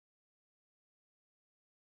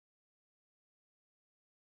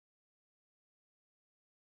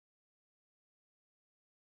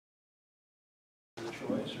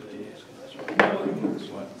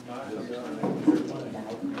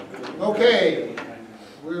Okay,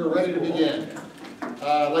 we're ready to begin.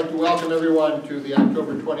 I'd like to welcome everyone to the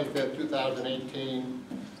October 25th, 2018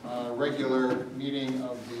 regular meeting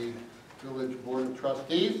of the Village Board of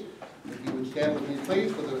Trustees. If you would stand with me,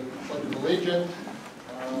 please, for the Pledge of Allegiance.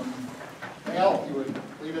 Al, if you would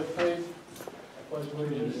lead us, please. I pledge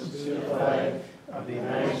allegiance to the flag of the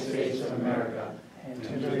United States of America and to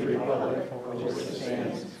the republic for which it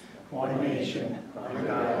stands, one nation, under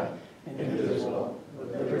God, indivisible,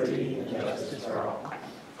 with liberty and justice for all.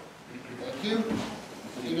 Thank you.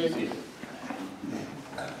 Seated.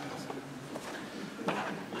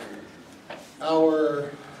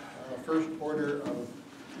 Our first order of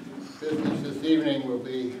business this evening will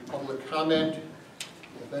be public comment.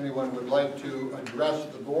 If anyone would like to address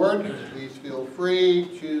the board, please feel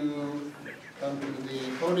free to come to the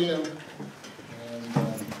podium, and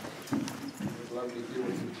we'd love to hear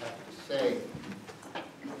what you have to say.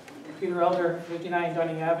 Peter Elder, 59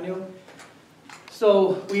 Dunning Avenue.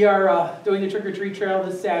 So we are doing the trick-or-treat trail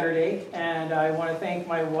this Saturday, and I want to thank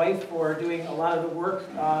my wife for doing a lot of the work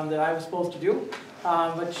that I was supposed to do.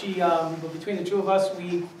 But between the two of us,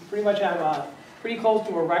 we pretty much have pretty close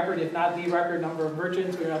to a record, if not the record number of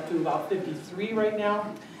merchants. We're up to about 53 right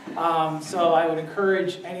now. So I would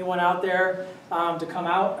encourage anyone out there to come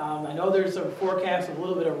out. I know there's a forecast of a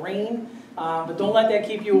little bit of rain, but don't let that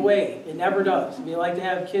keep you away. It never does. We like to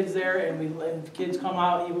have kids there, and kids come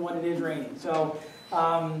out even when it is raining. So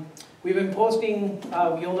we've been posting,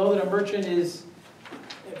 you'll know that a merchant is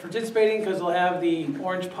participating because they'll have the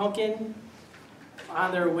orange pumpkin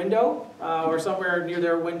on their window or somewhere near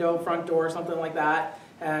their window, front door, something like that.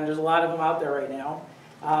 And there's a lot of them out there right now.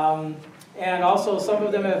 And also some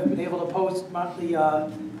of them have been able to post the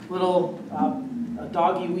little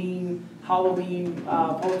doggy-ween Halloween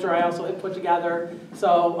poster I also put together.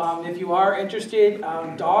 So if you are interested,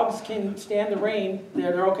 dogs can stand the rain.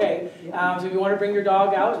 They're okay. So if you want to bring your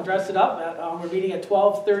dog out and dress it up, we're meeting at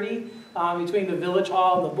 12:30 between the Village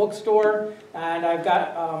Hall and the bookstore. And I've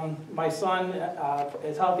got my son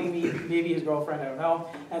is helping me, maybe his girlfriend, I don't know.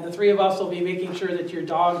 And the three of us will be making sure that your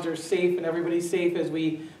dogs are safe and everybody's safe as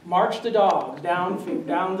we march the dogs down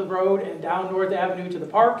the road and down North Avenue to the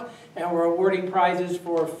park. And we're awarding prizes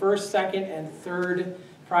for first, second, and third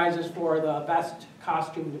prizes for the best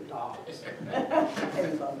costumed dogs. I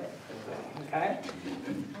love it. Okay.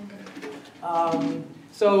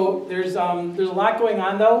 So there's a lot going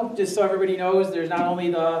on though. Just so everybody knows, there's not only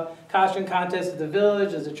the costume contest at the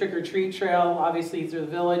village, there's a trick-or-treat trail, obviously through the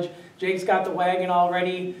village. Jake's got the wagon all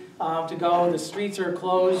ready to go. The streets are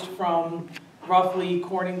closed from roughly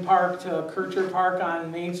Corning Park to Kircher Park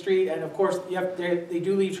on Main Street, and of course they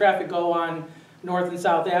do leave traffic go on North and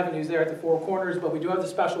South Avenues there at the Four Corners, but we do have the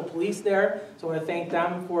special police there, so I want to thank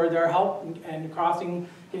them for their help and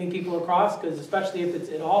getting people across, because especially if it's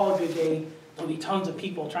at all a good day, there'll be tons of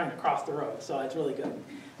people trying to cross the road, so it's really good.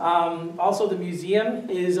 Also, the museum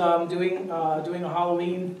is doing a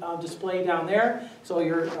Halloween display down there, so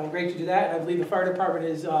you're great to do that. I believe the fire department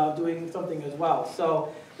is doing something as well.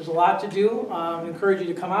 So there's a lot to do. I encourage you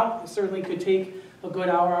to come out. It certainly could take a good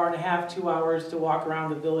hour, hour and a half, 2 hours to walk around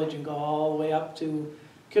the village and go all the way up to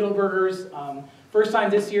Kittleberger's. First time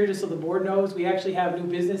this year, just so the board knows, we actually have new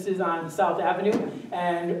businesses on South Avenue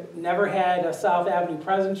and never had a South Avenue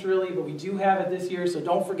presence really, but we do have it this year. So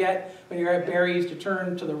don't forget when you're at Barry's to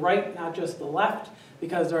turn to the right, not just the left,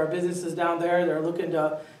 because there are businesses down there that are looking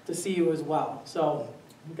to see you as well. So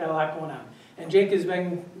we've got a lot going on. And Jake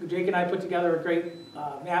and I put together a great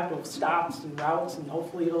map of stops and routes, and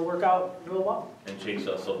hopefully it'll work out real well. And Jake's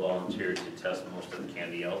also volunteered to test most of the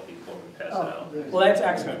candy out before we pass it out. Well, that's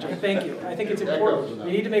excellent, Jake. Thank you. I think it's important.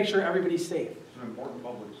 We need to make sure everybody's safe. It's an important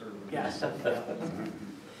public service. Yes.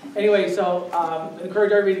 Anyway, so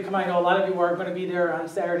encourage everybody to come. I know a lot of you are going to be there on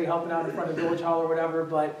Saturday helping out in front of Village Hall or whatever,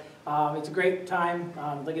 but it's a great time.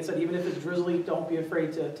 Like I said, even if it's drizzly, don't be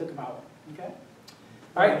afraid to come out. Okay?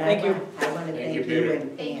 All right, thank you. I want to thank you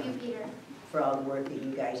and Pam for all the work that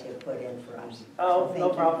you guys have put in for us. Oh, no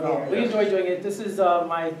problem at all. We enjoy doing it. This is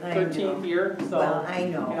my 13th year, so well, I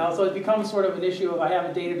know. So it becomes sort of an issue of I have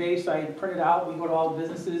a database, I print it out, we go to all the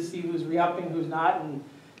businesses, see who's re-upping, who's not, and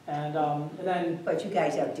then. But you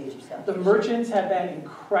guys outdid yourself. The merchants have been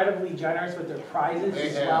incredibly generous with their prizes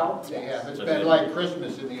as well. They have. It's been like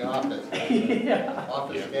Christmas in the office. Yeah.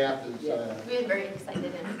 Office staff is. We're very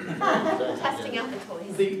excited and testing out the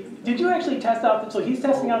toys. Did you actually test out the toys? He's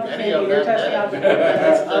testing out the candy, you're testing out the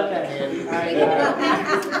toys. Okay. All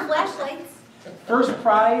right. Flashlights. First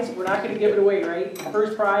prize, we're not going to give it away, right?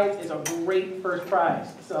 First prize is a great first prize.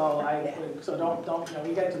 So don't,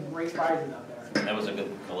 you got some great prizes out there. That was a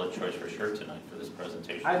good color choice for shirt tonight for this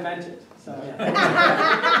presentation. I meant it, so, yeah.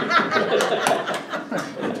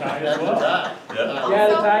 Tie That's a tie. Yeah. Yeah,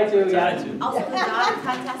 the tie too, Tie yeah. too. Also, the dog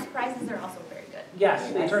contest prizes are also very good.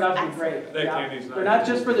 Yes, they turn out to be great. That Yeah. candy's They're not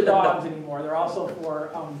just for the dogs anymore, they're also for,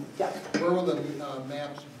 yeah. Where will the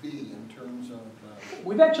maps be in terms of,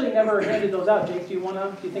 We've actually never handed those out. Jake, do you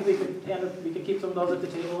think we could keep some of those at the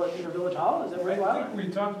table at your village hall? Is that worthwhile? We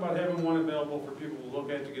talked about having one available for people to look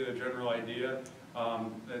at to get a general idea.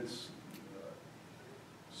 It's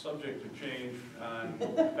subject to change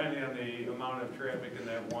depending on the amount of traffic in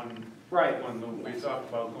that one. Right. One loop. We talked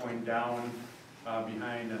about going down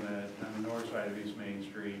behind on the north side of East Main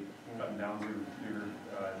Street, cutting down near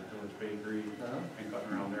the Village Bakery and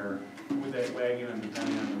cutting around there with that wagon, and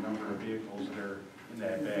depending on the number of vehicles that are in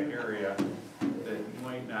that back area that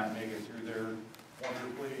might not make it through there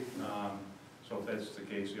wonderfully. So if that's the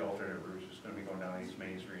case, the alternate route is going to be going down East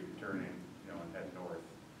Main Street and turning, and head north.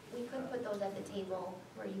 We could put those at the table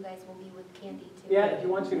where you guys will be with Candy too. Yeah, if you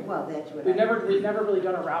want to. Well, that's what We've never really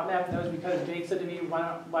done a route map, and that was because Jake said to me,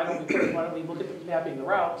 why don't we look at mapping the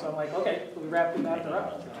route? So I'm like, okay, so we map the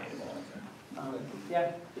route.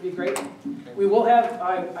 Yeah, it'd be great. We will have,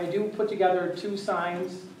 I do put together 2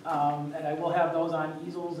 signs, and I will have those on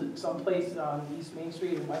easels at some place on East Main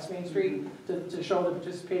Street and West Main Street to show the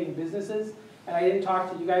participating businesses. And I didn't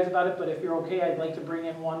talk to you guys about it, but if you're okay, I'd like to bring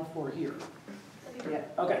in one for here. Yeah.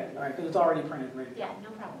 Okay, all right, because it's already printed, right? Yeah,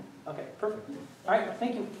 no problem. Okay, perfect. All right,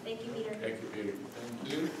 thank you. Thank you, Peter. Thank you, Peter.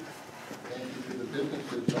 thank you. Thank you to the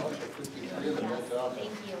businesses, also 53 of them, Yes, that's awesome.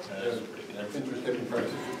 thank you. That's pretty good. Interested in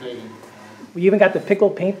participating. We even got the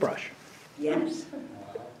pickled paintbrush. Yes.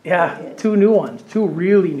 Yeah, 2 new ones, 2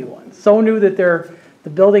 really new ones. So new that the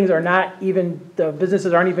buildings are not even, the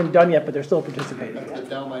businesses aren't even done yet, but they're still participating. That's put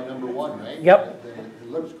down my number 1, right? Yep.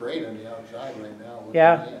 It looks great on the outside right now. looking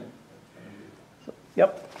Yeah. in.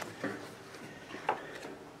 Yep.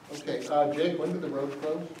 Okay, Jake, when do the roads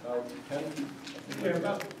close? 10? Yeah,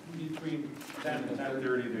 about between 10 and 10:30,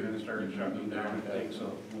 they're going to start shutting down. It takes a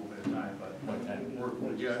little bit of time, but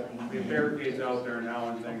we have barricades out there now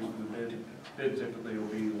and things. The bid typically will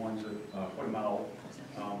be the ones that put them out.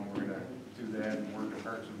 We're going to do that and work to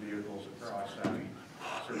park some vehicles across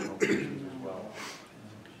certain locations as well.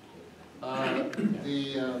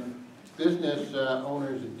 The business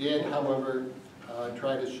owners did, however,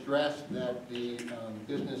 try to stress that the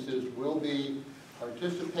businesses will be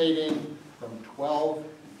participating from 12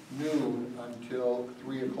 noon until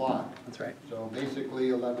 3 o'clock. That's right. So basically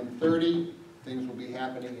 11:30, things will be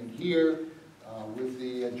happening in here with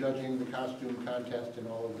the judging the costume contest and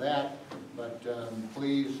all of that. But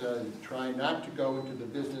please try not to go into the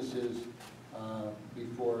businesses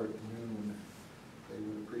before noon. They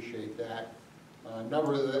would appreciate that. A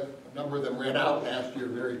number of them ran out last year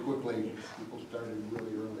very quickly. People started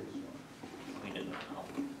really early. So. We didn't know.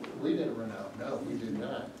 We didn't run out. No, we did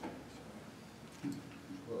not.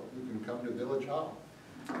 Well, you can come to Village Hall.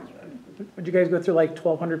 Would you guys go through like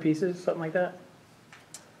 1,200 pieces, something like that?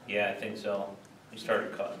 Yeah, I think so. We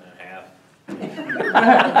started cutting in half.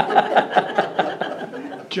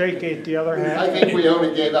 Jake ate the other I think we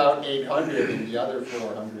only gave out 800 and the other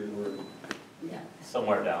 400 were.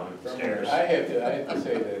 Somewhere down the stairs. I have to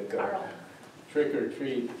say that trick or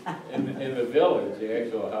treat in the village, the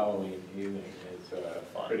actual Halloween evening is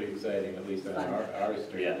pretty exciting, at least on our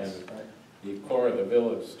street. Yes. And the core of the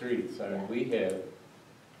village streets, I mean, we have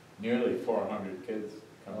nearly 400 kids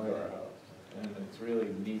come to our house. And it's really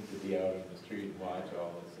neat to be out in the street and watch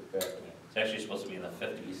all this that's happening. It's actually supposed to be in the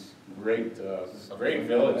 50s. Great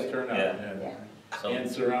village turnout Yeah. and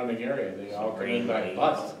surrounding area. They all come in by green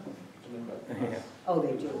bus. Oh,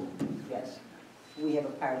 they do, yes. We have a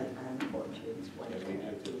party on the porch. It's wonderful.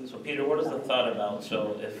 Yeah, we do too. So Peter, what is the thought about,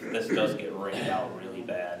 so if this does get rained out really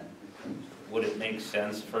bad, would it make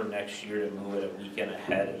sense for next year to move it a weekend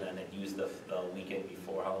ahead and then use the weekend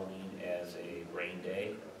before Halloween as a rain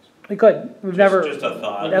day? We could. We've never. Just a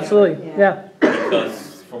thought. Absolutely, yeah.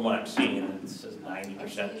 Because from what I'm seeing, it says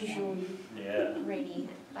 90%. It's usually Yeah, rainy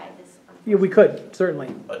by this. Yeah, we could,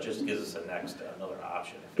 certainly. but just gives us another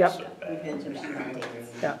option if Yep. it's so We've bad. had some strong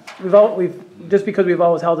days. Yeah, just because we've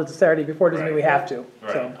always held it to Saturday before doesn't mean we have to,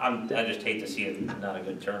 Right, so, I just hate to see it not a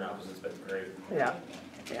good turnout because it's been great. yeah.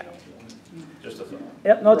 Yeah. Just a thought.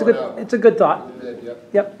 Yep, no, it's a good thought. Yep.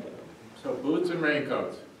 Yep, So boots and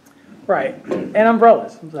raincoats. right. And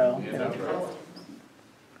umbrellas, so, you Yeah, know. that's right.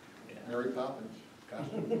 Mary Poppins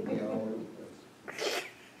costume would be all over the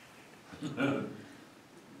place.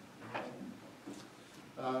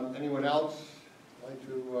 Anyone else like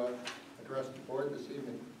to address the board this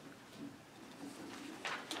evening?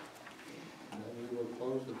 And then we will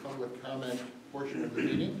close the public comment portion of the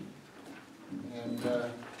meeting, and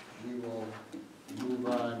we will move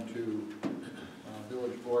on to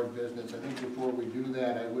village board business. I think before we do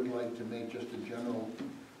that, I would like to make just a general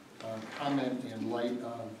comment in light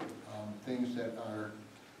of things that are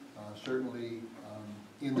certainly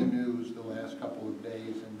in the news the last couple of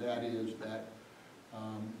days, and that is that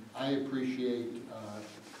I appreciate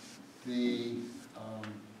the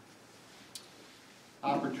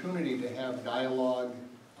opportunity to have dialogue.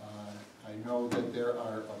 I know that there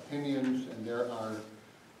are opinions and there are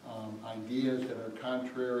ideas that are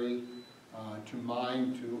contrary to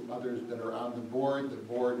mine, to others that are on the board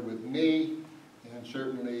with me, and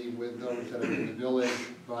certainly with those that are in the village,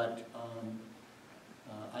 but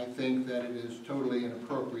I think that it is totally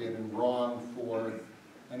inappropriate and wrong for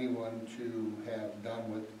anyone to have done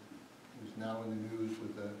what is now in the news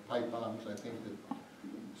with the pipe bombs. I think that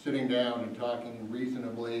sitting down and talking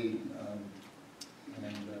reasonably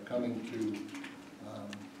and coming to,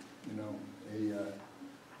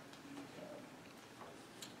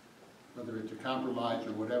 whether it's a compromise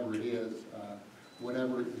or whatever it is,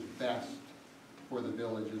 whatever is best for the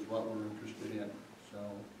village is what we're interested in. So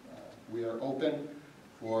we are open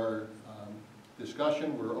for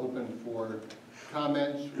discussion, we're open for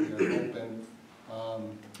comments, we are open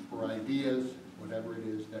for ideas, whatever it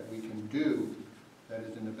is that we can do that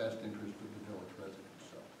is in the best interest of the village residents.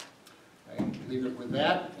 So I leave it with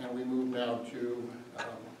that, and we move now to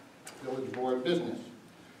village board business.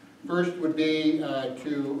 First would be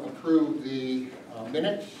to approve the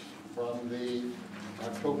minutes from the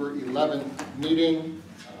October 11th meeting.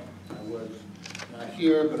 I was not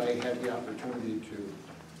here, but I had the opportunity to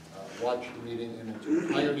watch the meeting in its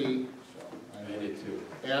entirety. So I did too.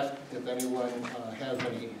 Ask if anyone has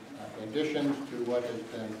any additions to what has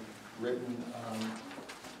been written.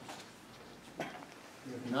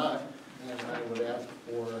 If not, then I would ask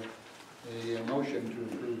for a motion to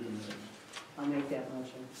approve the minutes. I'll make that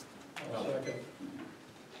motion. I'll second.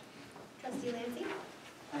 Trustee Lancy?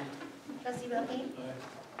 Aye. Trustee Belkane?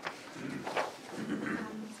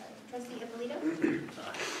 Sorry. Trustee Ippolito?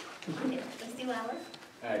 Trustee Lauer?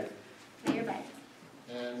 Aye. Mayor Byers?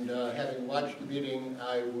 And having watched the meeting,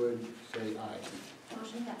 I would say aye.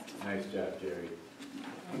 Motion passes. Nice job, Jerry.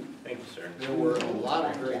 Thank you, sir. There were a lot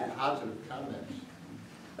of very positive comments.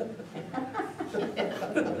 There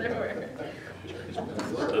were.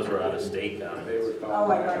 Those were out of state They comments. were Oh,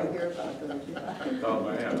 calling I my want to house. hear about those. Called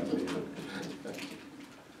my house.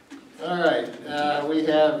 All right, we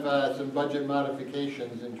have some budget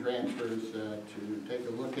modifications and transfers to take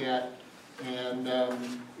a look at, and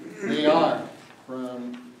they are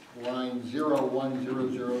from line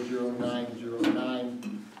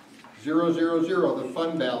 0100090900, the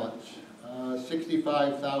fund balance,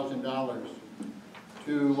 $65,000,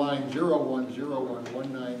 to line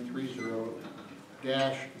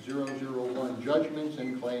 01011930-001, judgments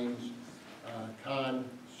and claims, con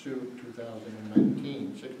suit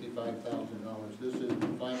 2019, $65,000. This is the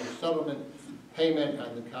final settlement payment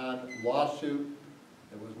on the con lawsuit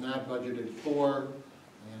that was not budgeted for,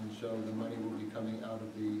 and so the money will be coming out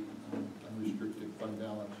of the unrestricted fund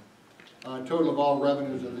balance. Total of all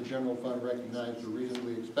revenues of the general fund recognized or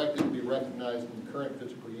reasonably expected to be recognized in the current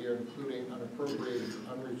fiscal year, including unappropriated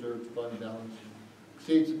unreserved fund balance,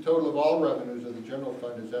 exceeds the total of all revenues of the general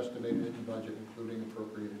fund as estimated in the budget, including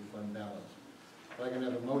appropriated fund balance. If I can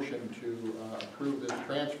have a motion to approve this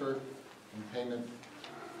transfer and payment,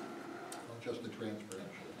 well, just the transfer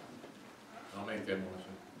actually. I'll make that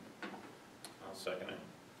motion. I'll second it.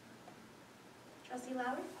 Trustee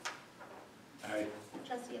Lauer? Aye.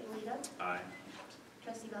 Trustee Ippolito? Aye.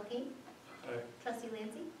 Trustee Belkane? Aye. Trustee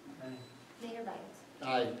Lancy? Mayor Byers?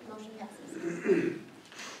 Aye. Motion passes.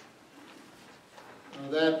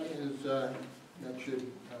 That should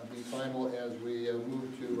be final as we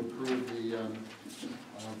move to approve the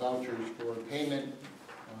vouchers for payment.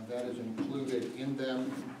 That is included in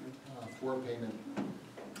them for payment,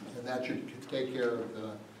 and that should take care of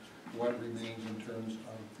what remains in terms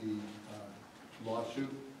of the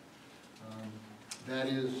lawsuit. That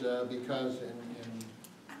is because, and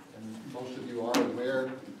most of you are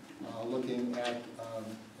aware, looking at an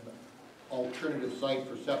alternative site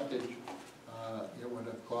for septic, it would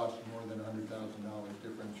have cost more than $100,000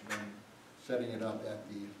 difference from setting it up at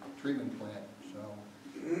the treatment plant. So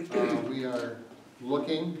we are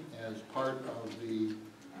looking as part of the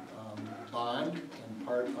bond and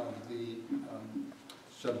part of the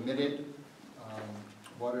submitted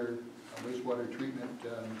wastewater treatment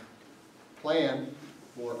plan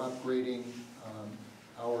for upgrading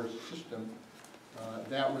our system.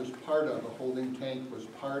 That was part of, a holding tank was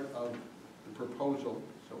part of the proposal,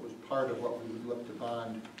 so it was part of what we would look to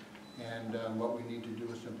bond. And what we need to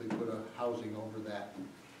do is simply put a housing over that,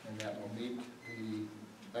 and that will meet the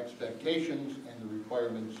expectations and the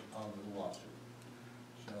requirements of the lawsuit.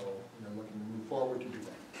 So we're looking to move forward to do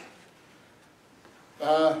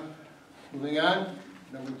that. Moving on,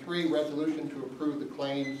 number 3, resolution to approve the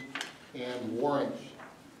claims and warrants.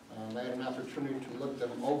 I had an opportunity to look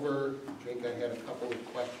them over. Jake, I had a couple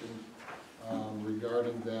of questions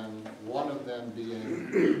regarding them. One of them being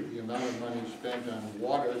the amount of money spent on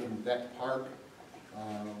water in Beck Park.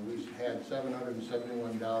 We had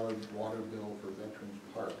 $771 water bill for Veterans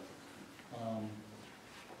Park.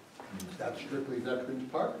 Is that strictly Veterans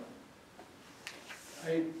Park?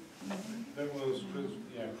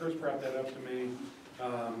 Chris brought that up to me. We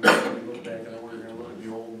looked back and we were gonna look at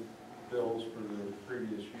the old bills for the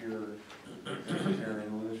previous year.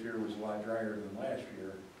 And this year was a lot drier than last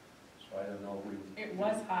year, so I don't know if we. It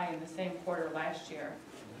was high in the same quarter last year,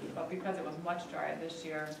 but because it was much drier this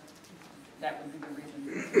year, that would be the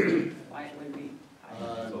reason why it would be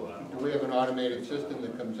high. Do we have an automated system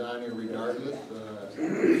that comes on here regardless, or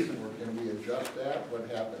can we adjust that? What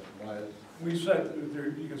happens? Why is... We set,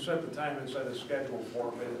 you can set the time and set a schedule for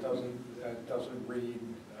it, but it doesn't read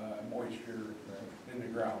moisture in the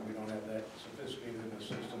ground. We don't have that sophisticated a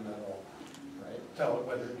system that'll tell it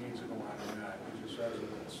whether it needs to go on or not. It just says that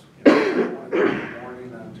it's, 1 o'clock in the morning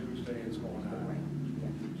on Tuesday it's going on.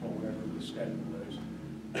 So whatever the schedule is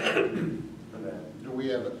for that. Do we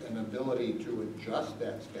have an ability to adjust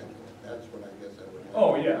that schedule? That's what I guess I would have.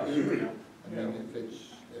 Oh, yeah. I mean,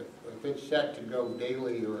 if it's set to go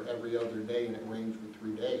daily or every other day and it rains for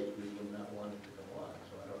 3 days, we would not want it to go on.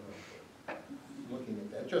 So I don't know. Looking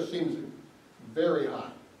at that, it just seems very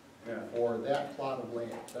high for that plot of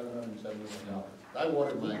land, $771. I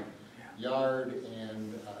watered my yard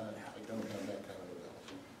and I don't have that kind of a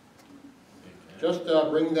bill. Just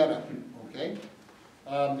bring that up, okay?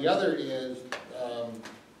 The other is,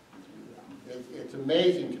 it's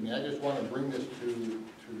amazing to me, I just want to bring this to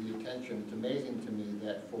the attention, it's amazing to me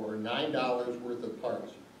that for $9 worth of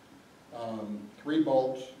parts, 3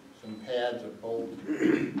 bolts, some pads, a bolt,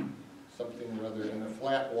 something or other, and a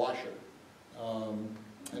flat washer,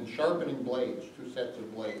 and sharpening blades, 2 sets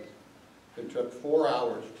of blades. It took 4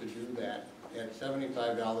 hours to do that at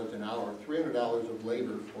 $75 an hour, $300 of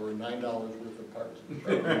labor for $9 worth of parts and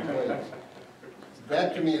sharpening blades.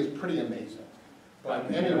 That to me is pretty amazing.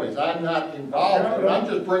 But anyways, I'm not involved, I'm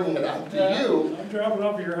just bringing it out to you. I'm dropping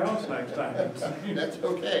off at your house next time. That's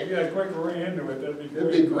okay. Yeah, quick way into it, that'd be great.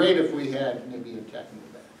 It'd be great if we had maybe a technical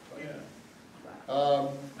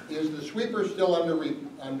back. Is the sweeper still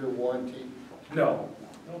under warranty? No,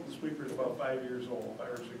 the sweeper's about 5 years old, 5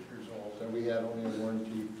 or 6 years old. So we had only a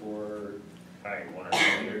warranty for... Probably 1 or 2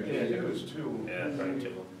 years. Yeah, it was 2. Yeah, probably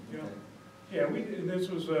 2. Yeah, this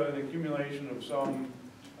was an accumulation of some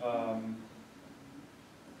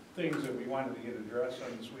things that we wanted to get addressed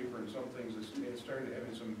on the sweeper, and some things that started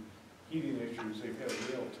having some heating issues. They've had a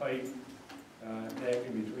real tight neck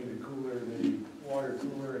in between the cooler, the water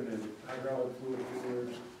cooler, and the hydraulic fluid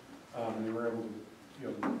coolers. And they were able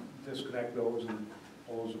to, disconnect those and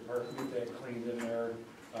pull those apart and get that cleaned in there.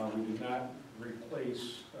 We did not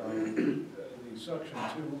replace the suction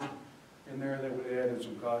tube in there. That would have added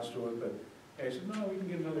some cost to it, but I said, no, we can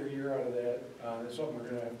get another year out of that. That's something we're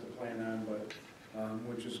going to have to plan on, but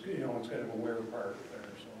which is, it's kind of a wear part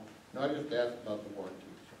there. So. No, I just asked about the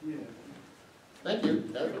warranty. Yeah. Thank you.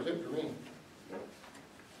 That was it for me.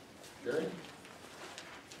 Jerry?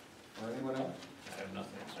 Or anyone else? I have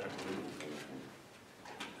nothing, sir.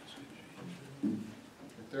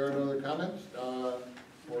 If there are no other comments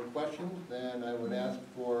or questions, then I would ask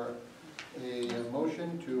for a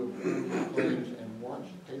motion to approve the claims and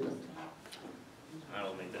warrants. Pay them.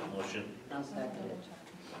 I'll make that motion. I'll second it.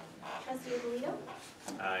 Trustee Alito?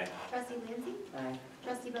 Aye. Trustee Lindsay? Aye.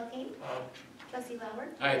 Trustee Belkane? Trustee Lauer?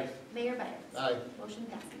 Aye. Mayor Byers? Aye. Motion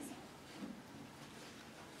passes.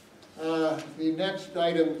 The next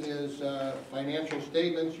item is financial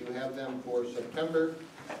statements. You have them for September.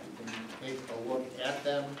 You can take a look at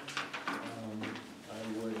them. I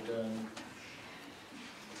would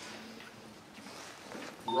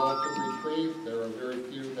relative reprieve. There are very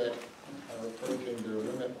few that are approaching their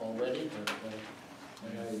limit already, but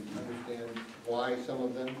and I understand why some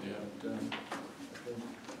of them. But, I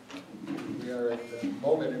think we are at the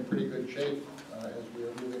moment in pretty good shape as we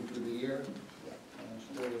are moving through the year.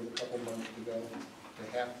 Still with a couple months to go, to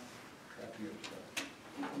half year to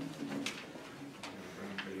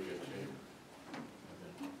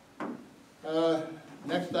go.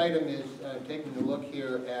 Next item is taking a look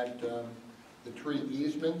here at the tree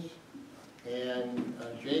easements. And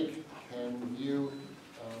Jake, can you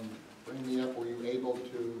bring me up, were you able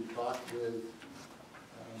to talk with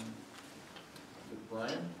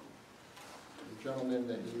Brian? The gentleman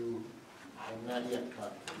that you have not yet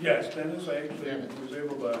talked to? Yes, Dennis, I actually was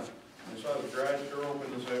able to, I saw the garage door open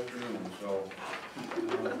this afternoon, so,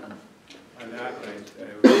 on that, I was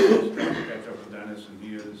able to catch up with Dennis, and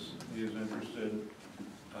he is interested.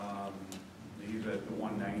 He's at the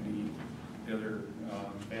 190, the other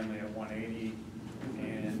family at 180,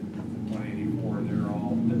 and 184.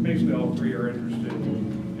 Basically all three are interested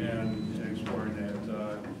in exploring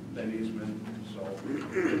that easement, so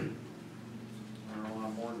we're all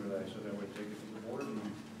on board with that. I said I would take it to the board and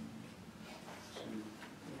see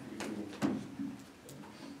what we do.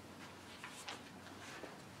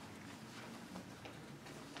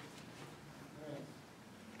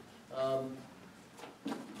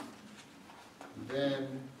 Then,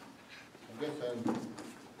 I guess I'm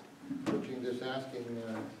approaching this asking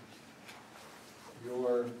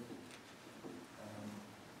your, you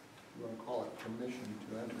want to call it permission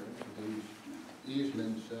to enter into these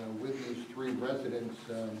easements. With these three residents,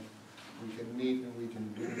 we can meet and we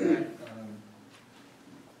can do that.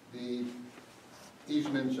 The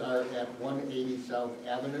easements are at 180 South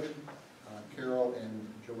Avenue, Carol and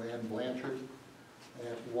Joanne Blanchard.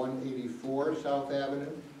 At 184 South Avenue,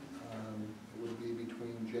 it would be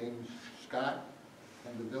between James Scott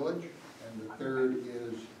and the village. And the third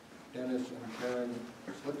is Dennis and Karen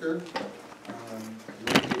Slicker,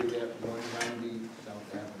 located at 190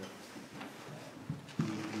 South Avenue. We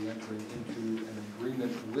will be entering into an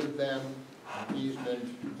agreement with them, an easement,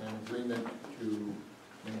 an agreement to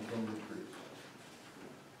maintain the trees.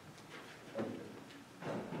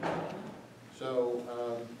 Okay. So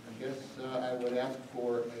I guess I would ask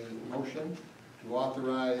for a motion to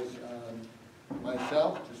authorize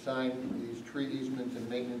myself to sign these tree easements and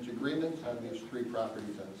maintenance agreements on these three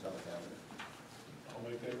properties on South Avenue. I'll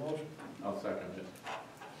make that motion. I'll second it.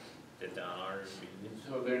 Did Don already?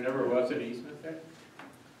 So there never was an easement there?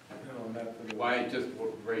 No, not for the. Why, just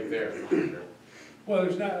right there? Well,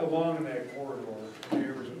 there's not along that corridor.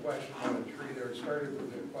 There was a question about a tree there. It started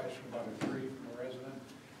with a question about a tree from a resident.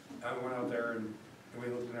 I went out there and we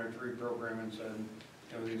looked at our tree program and said,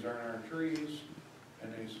 these aren't our trees. And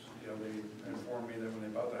they informed me that when they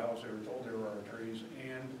bought the house, they were told they were our trees,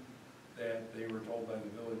 and that they were told by the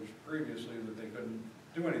village previously that they couldn't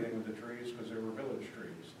do anything with the trees because they were village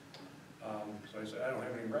trees. So I said, I don't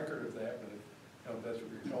have any record of that, but if that's what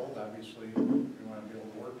you're told, obviously we want to be able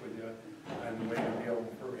to work with you. And the way to be able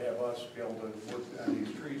to have us be able to work on these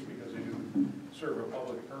trees, because they do serve a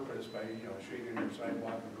public purpose by shading your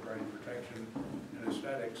sidewalk and providing protection and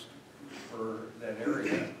aesthetics for that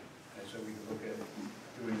area. I said we could look at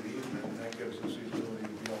doing the easement, and that gives us the ability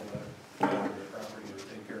to be able to have the property to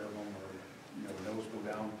take care of them, or those go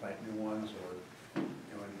down, plant new ones, or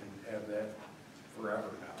and have that forever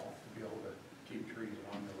now, to be able to keep trees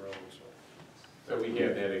along the road. So we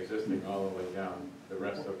have that existing all the way down. The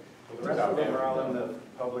rest of The rest of them are all in the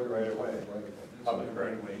public right of way. public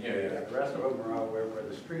right away. Yeah. The rest of them are all where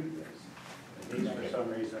the street is. And these, for some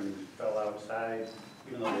reason, fell outside,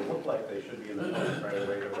 even though they look like they should be in the public right of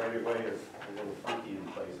way. The right of way is a little funky in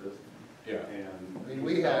places. Yeah. And I mean,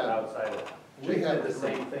 we these fell have- outside of, we we have- did the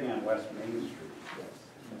same thing on West Main Street.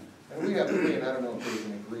 And we have three, and I don't know if there's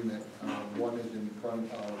an agreement. One is in front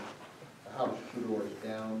of the house 2 doors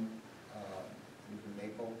down, in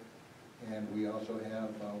Maple. And we also have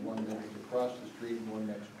one that is across the street and one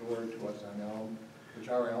next door to us on Elm, which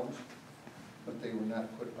are elms, but they were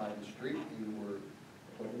not put by the street. They were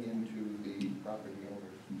put into the property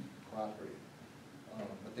owner's property.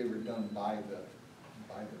 But they were done by the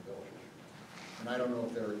village. And I don't know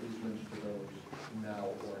if there are easements to those now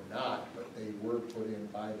or not, but they were put in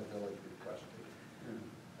by the village requested.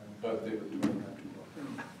 But they were told not to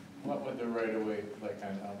go. What would the right of way, like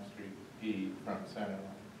on Elm Street, be from center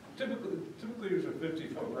line? Typically there's a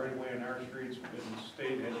 50-foot right of way in our streets, and the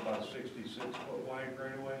state has about 66-foot wide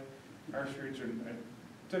right of way. Our streets are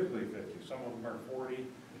typically 50, some of them are 40.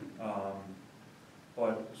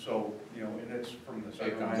 But so, and it's from the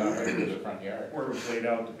center It comes line. out right to the front yard. Where it's laid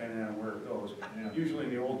out, depending on where it goes. Yeah. Usually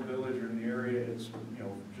in the old village or in the area, it's,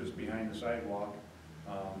 just behind the sidewalk.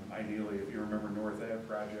 Ideally, if you remember North Ave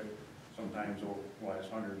project, sometimes over the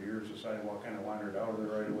last 100 years, the sidewalk kind of wandered out of the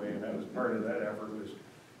right of way, and that was part of that effort, was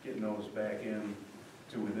getting those back in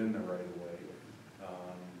to within the right of way.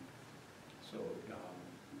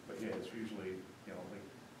 But yeah, it's usually, like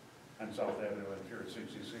on South Avenue, if you're at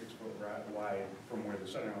 66-foot wide from where the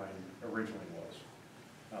center line originally was.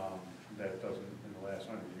 That doesn't, in the last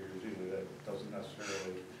 100 years either, that doesn't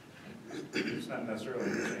necessarily, it's not necessarily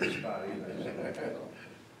the same spot either. So,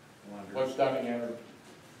 What's Dunning Avenue?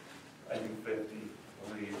 I think 50,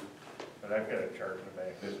 I believe, but I've got a chart in the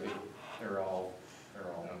back. They're all,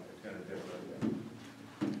 it's gonna differ.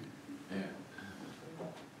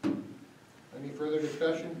 Any further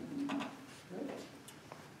discussion?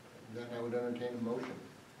 Then I would entertain a motion.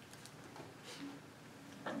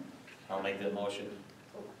 I'll make the motion.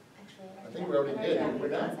 Oh, actually, I think we already did. I We're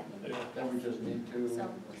done. seconded. Then we just need to.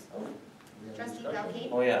 So, we have trustee discussion.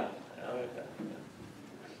 Belkane, Oh, yeah.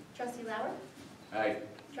 trustee Lauer, Aye.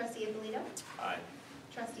 trustee Abolito, Aye.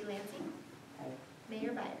 trustee Lansing, Aye.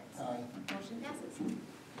 Mayor Byers. Aye. Motion passes.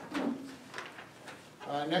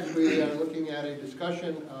 Next, we are looking at a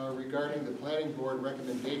discussion regarding the planning board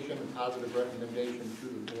recommendation, a positive recommendation to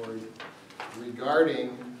the board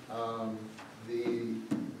regarding the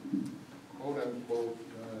quote-unquote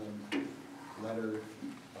letter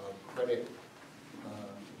of credit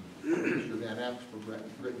for Mr. Van Epps for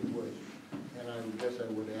Britton Woods. And I guess I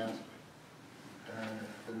would ask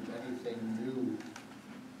if there's anything new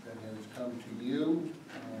that has come to you.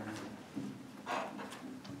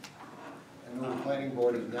 I know the planning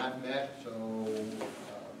board has not met, so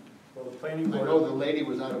Well, the planning I board. know the lady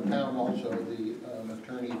was out of town also, the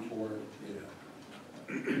attorney for.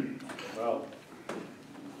 Well,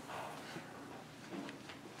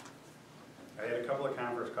 I had a couple of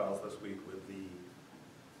conference calls this week with the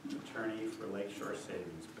attorney for Lakeshore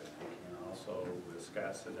Savings Bank and also with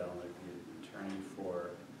Scott Sedelnik, the attorney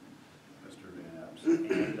for Mr. Van Epps.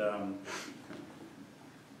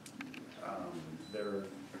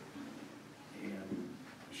 And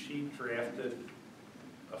she drafted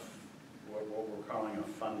what we're calling a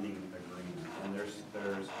funding agreement. And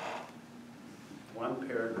there's one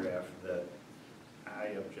paragraph that I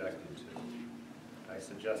objected to. I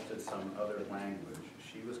suggested some other language.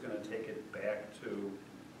 She was going to take it back to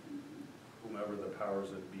whomever the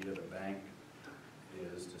powers that be to the bank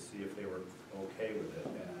is to see if they were okay with it,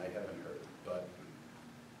 and I haven't heard. But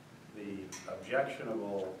the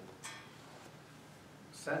objectionable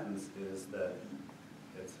sentence is that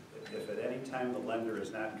if at any time the lender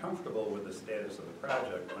is not comfortable with the status of the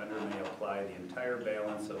project, the lender may apply the entire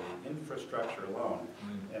balance of the infrastructure loan.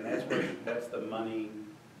 And that's the money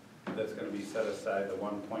that's going to be set aside, the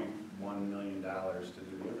 $1.1 million to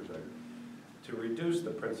do the infrastructure, to reduce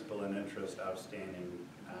the principal and interest outstanding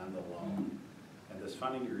on the loan. And this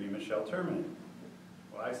funding agreement shall terminate.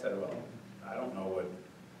 Well, I said, well, I don't know what,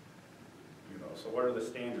 so what are the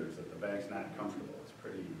standards that the bank's not comfortable? It's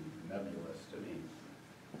pretty nebulous to me.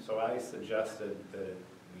 So I suggested that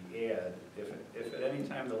we add, if at any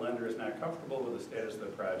time the lender is not comfortable with the status of the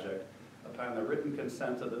project, upon the written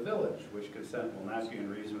consent of the village, which consent will not be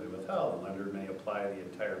unreasonably withheld, the lender may apply the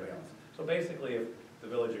entire balance. So basically, if the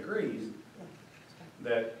village agrees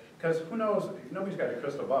that, because who knows, nobody's got a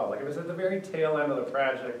crystal ball. Like if it's at the very tail end of the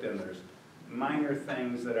project and there's minor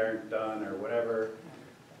things that aren't done or whatever,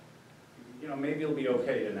 maybe it'll be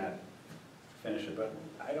okay to not finish it, but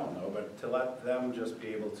I don't know. But to let them just be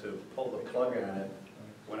able to pull the plug on it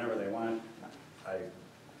whenever they want, I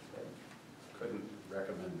couldn't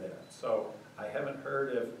recommend that. So I haven't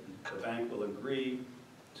heard if the bank will agree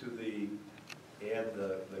to add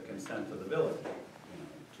the consent of the village,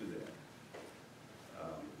 to that.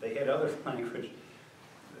 They had other language.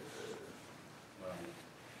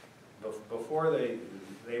 Before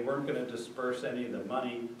they weren't going to disperse any of the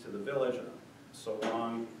money to the village so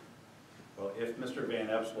long, well, if Mr. Van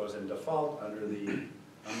Epps was in default under the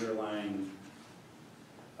underlying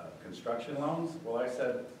construction loans, well, I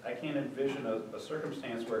said, I can't envision a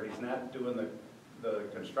circumstance where he's not doing the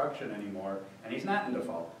construction anymore, and he's not in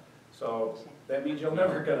default. So that means you're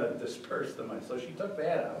never gonna disperse the money. So she took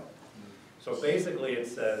that out. So basically it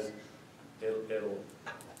says, it'll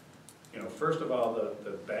first of all,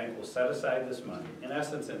 the bank will set aside this money, in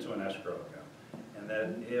essence, into an escrow account. And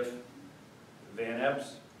then if Van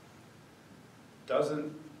Epps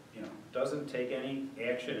doesn't take any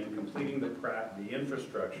action in completing the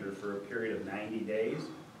infrastructure for a period of 90 days,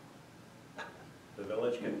 the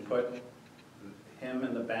village can put him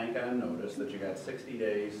and the bank on notice that you got 60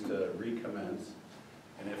 days to recommence.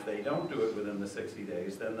 And if they don't do it within the 60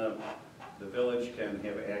 days, then the village can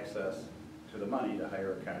have access to the money to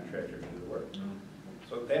hire a contractor to do the work.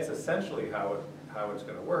 So that's essentially how it's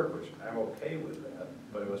going to work, which I'm okay with that.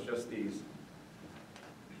 But it was just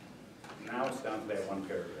now it's down to that one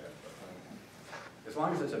paragraph. As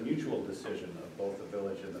long as it's a mutual decision of both the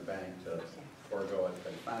village and the bank to forego it,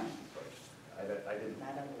 then fine. But I didn't.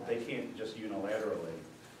 They can't just unilaterally.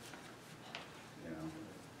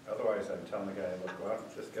 Otherwise, I'm telling the guy, look, go out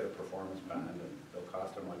and just get a performance bond, and it'll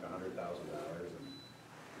cost him like $100,000, and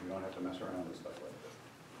you don't have to mess around with stuff like this.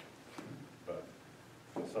 But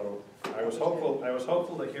so I was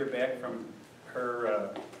hopeful to hear back from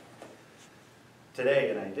her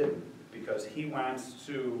today, and I didn't, because he wants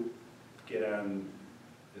to get on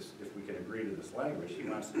this, if we can agree to this language, he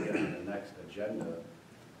wants to get on the next agenda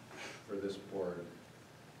for this board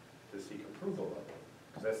to seek approval of it.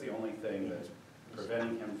 Because that's the only thing that's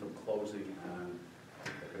preventing him from closing on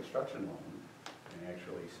the construction loan and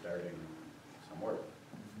actually starting some work.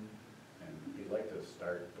 And he'd like to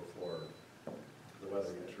start before the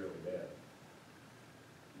weather gets really bad.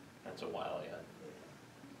 That's a while yet.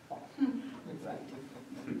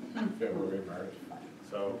 February, March.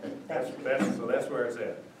 So that's where it's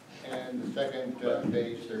at. And the second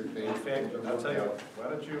phase, third phase. In fact, I'll tell you, why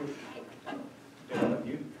don't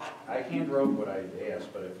you, I hand wrote what I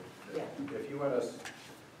asked, but if you want us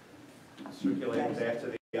to circulate it back to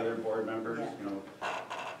the other board members, you know,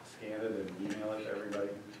 scan it and email it to everybody.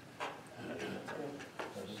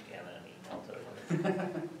 Just scan it and email to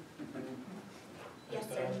everyone. Yes,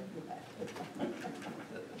 sir.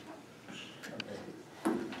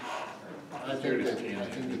 I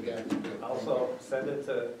think you got it. Also, send it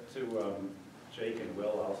to Jake and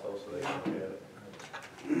Will also, so they can look at it.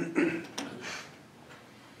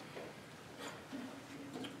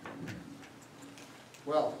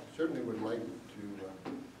 Well, certainly would like to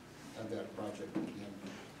have that project again.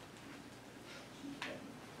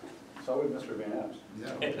 So would Mr. Van Epps.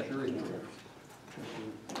 Yeah, sure he would.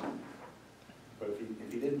 But if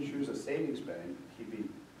he didn't choose a savings bank, he'd be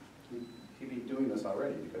doing this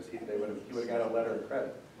already, because he would have got a letter of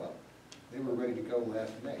credit. Well, they were ready to go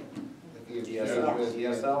last May. If he had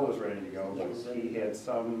ESL was ready to go, but he had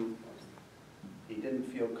he didn't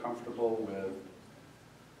feel comfortable with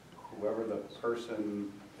whoever the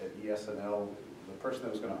person at ESNL, the person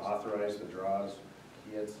that was gonna authorize the draws,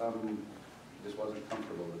 he just wasn't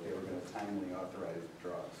comfortable that they were gonna timely authorize the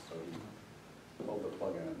draws, so he pulled the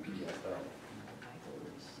plug on ESL.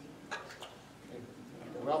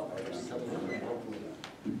 Well,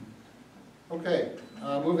 okay,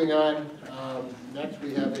 moving on. Next,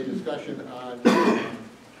 we have a discussion on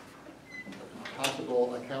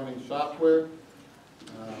possible accounting software.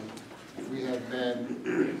 We have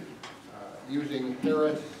been using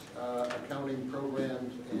Harris accounting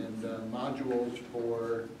programs and modules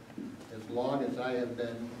for as long as I have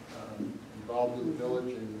been involved with the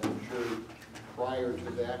village, and I'm sure prior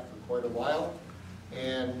to that for quite a while.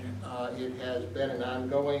 And it has been an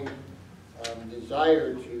ongoing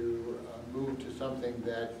desire to move to something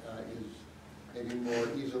that is maybe more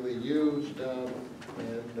easily used.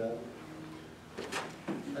 And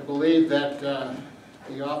I believe that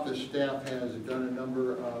the office staff has done a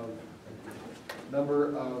number of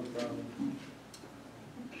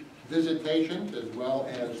visitations as well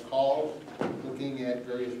as calls looking at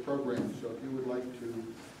various programs. So if you would like to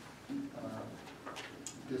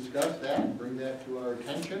discuss that, bring that to our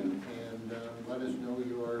attention, and let us know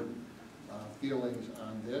your feelings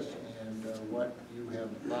on this and what you have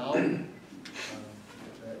found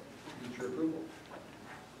that meets your approval.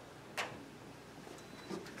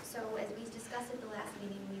 So as we discussed at the last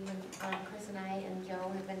meeting, Chris and I and Joe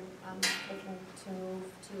have been looking to move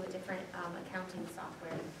to a different accounting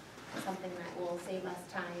software, something that will save us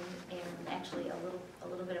time and actually a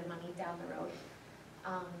little bit of money down the road.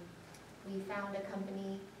 We found a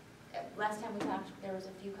company, last time we talked, there was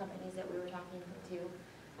a few companies that we were talking to.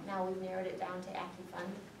 Now we've narrowed it down to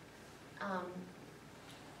AccuFund.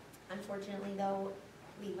 Unfortunately though,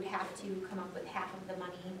 we would have to come up with half of the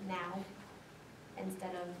money now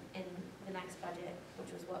instead of in the next budget,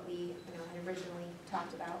 which was what we had originally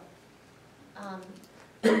talked about.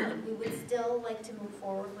 We would still like to move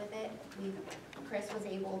forward with it. Chris was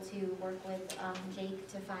able to work with Jake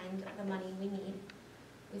to find the money we need.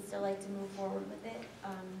 We'd still like to move forward with it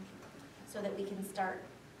so that we can start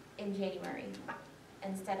in January.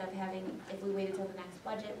 Instead of having, if we waited till the next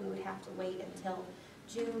budget, we would have to wait until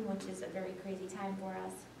June, which is a very crazy time for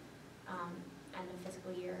us, end of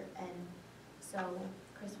fiscal year. And so,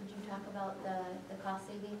 Chris, would you talk about the cost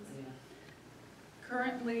savings? Yeah.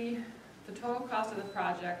 Currently, the total cost of the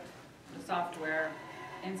project, the software,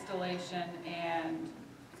 installation, and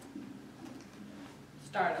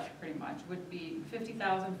startup pretty much would be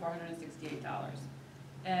 $50,468.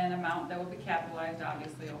 An amount that will be capitalized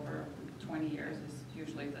obviously over 20 years is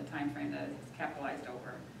usually the time frame that it's capitalized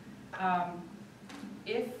over.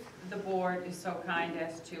 If the board is so kind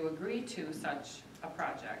as to agree to such a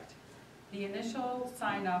project, the initial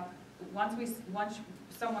sign up, once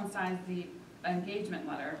someone signs the engagement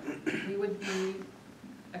letter, we would be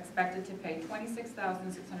expected to pay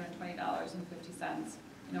 $26,620.50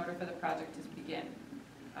 in order for the project to begin.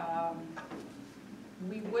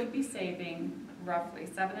 We would be saving roughly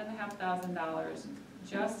 $7,500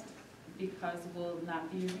 just because we'll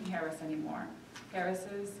not be using Harris anymore.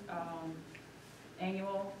 Harris's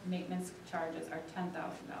annual maintenance charges are $10,000.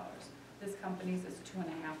 This company's is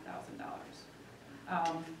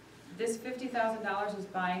 $2,500. This $50,000 is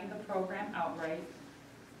buying the program outright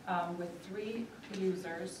with 3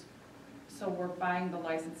 users. So we're buying the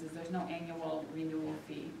licenses. There's no annual renewal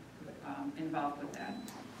fee involved with that.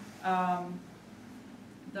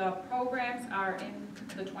 The programs are in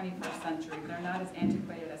the 21st century. They're not as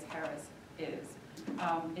antiquated as Harris is.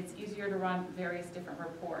 It's easier to run various different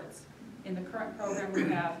reports. In the current program we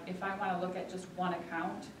have, if I want to look at just one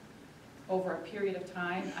account over a period of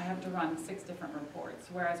time, I have to run 6 different reports.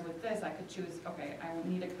 Whereas with this, I could choose, okay, I will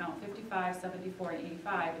need account 55, 74, and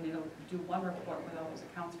 85, and it'll do one report with all those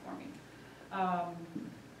accounts for me.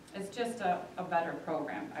 It's just a better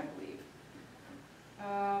program, I believe.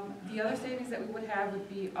 The other savings that we would have would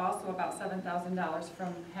be also about $7,000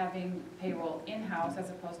 from having payroll in-house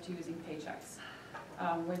as opposed to using paychecks,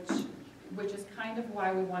 which is kind of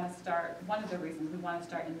why we want to start, one of the reasons we want to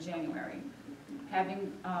start in January.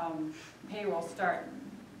 Having payroll start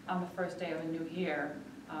on the first day of a new year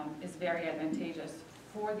is very advantageous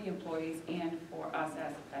for the employees and for us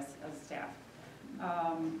as staff.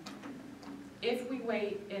 If we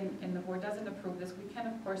wait and the board doesn't approve this, we can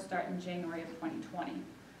of course start in January of 2020.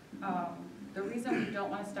 The reason we don't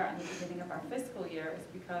want to start in the beginning of our fiscal year is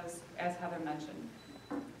because, as Heather mentioned,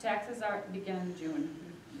 taxes begin in June,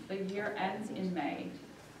 the year ends in May,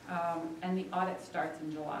 and the audit starts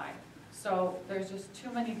in July. So there's just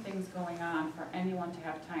too many things going on for anyone to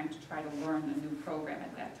have time to try to learn the new program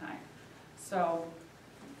at that time. So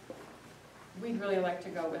we'd really like to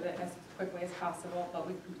go with it as quickly as possible, but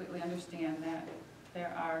we completely understand that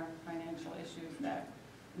there are financial issues that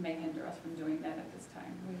may hinder us from doing that at this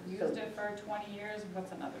time. We've used it for 20 years,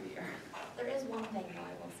 what's another year? There is one thing though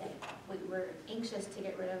I will say, we were anxious to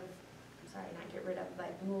get rid of, sorry, not get rid of,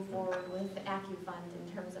 but move forward with the AccuFund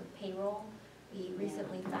in terms of payroll. We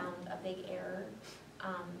recently found a big error.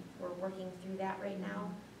 We're working through that right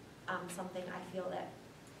now. Something I feel that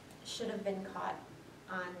should have been caught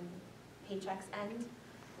on Paycheck's end.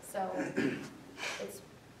 So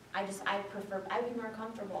I'd be more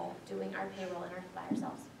comfortable doing our payroll by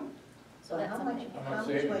ourselves. So that's how much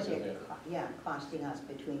something. was it costing us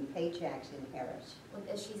between Paychecks and Harris? Well,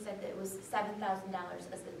 as she said, it was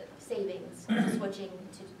 $7,000 as the savings switching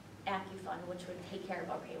to AccuFund, which would take care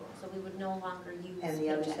of our payroll. So we would no longer use And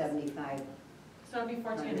the other Paychecks. 75, So it'd be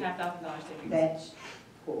 $14,500 savings. that's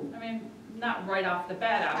cool. I mean, not right off the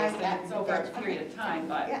bat, obviously, it's over a that's period of time,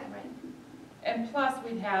 but, Yeah, Right. and plus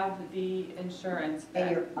we'd have the insurance and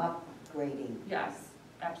that, you're upgrading, yes,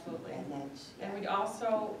 absolutely. and that's, And we'd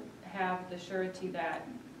also have the surety that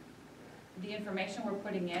the information we're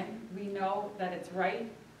putting in, we know that it's right,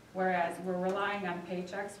 whereas we're relying on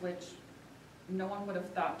Paychecks, which no one would have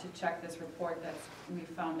thought to check this report that we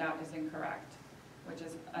found out is incorrect, which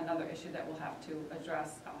is another issue that we'll have to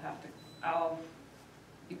address. I'll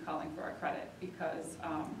be calling for a credit because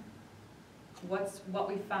what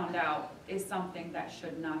we found out is something that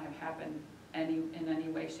should not have happened in any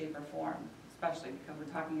way, shape, or form, especially because we're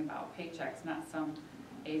talking about Paychecks, not some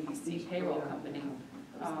ABC payroll company.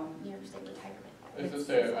 New York State retirement. Is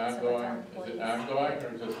this ongoing, is it ongoing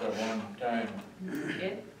or is this a one-time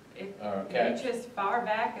It catch? reaches far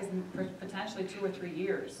back as potentially 2 or 3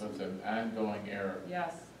 years. So it's an ongoing error.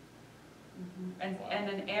 Yes. And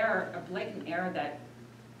an error, a blatant error that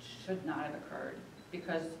should not have occurred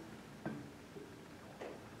because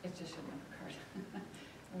it just shouldn't have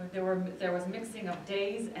occurred. There was mixing of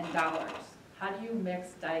days and dollars. How do you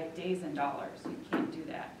mix days and dollars? You can't do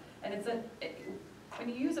that. And when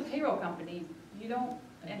you use a payroll company, you don't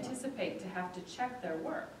anticipate to have to check their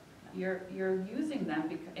work. You're using them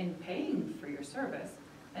and paying for your service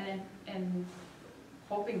and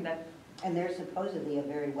hoping that. and they're supposedly a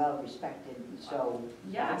very well-respected, so.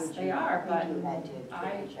 Yes, wouldn't they you are, but think you had to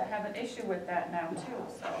I check? have an issue with that now too,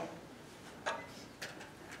 so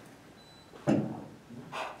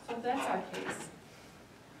that's our case.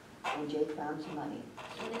 And Jake found some money.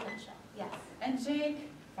 In a nutshell, yes. And Jake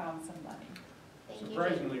found some money. Thank you.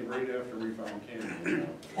 Surprisingly, right after we found Canada.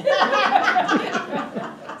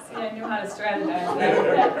 See, I knew how to strategize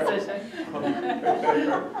that position.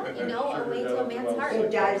 You know, a way to a man's heart.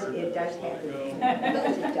 It does happen.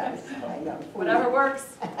 Yes, it does, I know. Whatever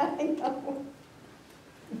works. I know.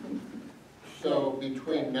 So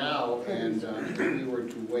between now and if we were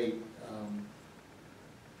to wait,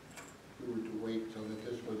 so that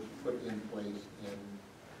this was put in place in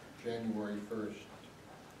January 1st,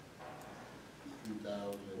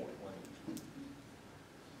 2020.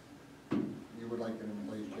 We would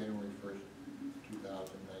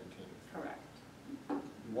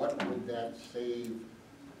save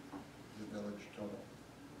the village total?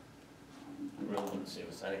 It really wouldn't save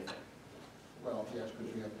us anything. Well, yes,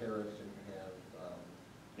 because you have Harris and you have,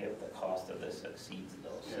 If the cost of this exceeds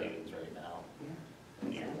those savings right now.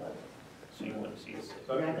 Yeah. So you wouldn't see us.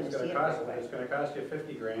 So You're not it's gonna see gonna it cost, right away. it's gonna cost you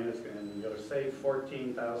 50 grand, it's gonna, you'll save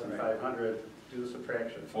 14,500, do the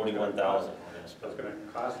subtraction. 41,000 we're gonna So spend. it's gonna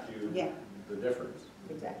cost you Yeah, the difference.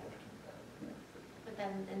 exactly. But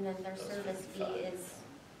then, and then their service fee is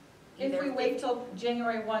If either we wait till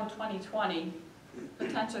January 1, 2020,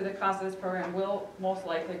 potentially the cost of this program will most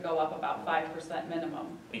likely go up about 5%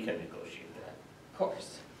 minimum, We can negotiate that. of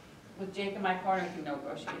course. With Jake in my corner, we can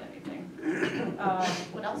negotiate anything.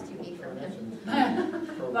 What else do you need from that's him?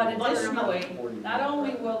 in. But additionally, 40. not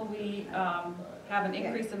only will we have an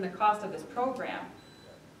increase in the cost of this program,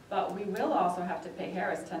 but we will also have to pay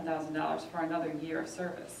Harris $10,000 for another year of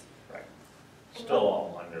service. Still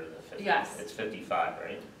all under the 50. Yes. It's 55,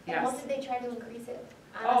 right? And Yes. what did they try to increase it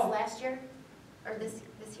on Oh. us last year? Or this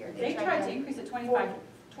year? They tried to increase it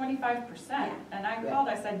 25%, and I called,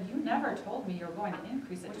 I said, you never told me you were going to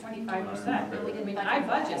increase it 25%. And we I didn't mean, budget I for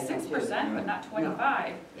budget that. 6%, but not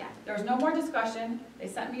 25. Yeah. There was no more discussion, they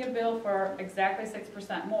sent me a bill for exactly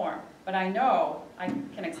 6% more, but I know I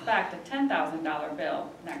can expect a $10,000 bill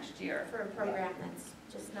next year. For a program that's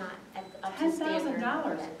just not up to standard.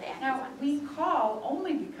 $10,000. that the active Now, one we is. call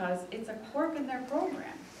only because it's a quirk in their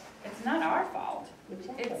program. It's not our fault,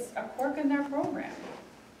 Exactly. it's a quirk in their program.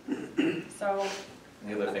 So,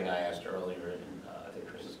 The other thing I asked earlier, and I think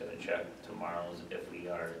Chris is gonna check tomorrow, is if we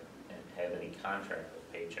are, and have any contract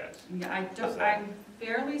with Paychecks. yeah, Does that- I'm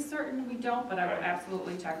fairly certain we don't, but I will Right.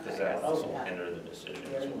 absolutely check Does that, that yes. also Oh, yeah. hinder the decision as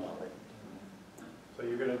Very well? well. So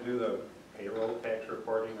you're gonna do the payroll, tax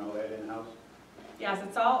reporting, all that in-house? Yes,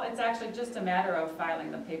 it's actually just a matter of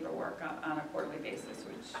filing the paperwork on a quarterly basis,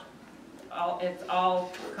 which it's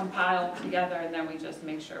all compiled together, and then we just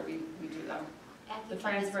make sure we do them. Active the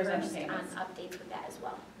Fund is transfers and first on payments. updates with that as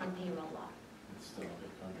well, and payroll law. It's still a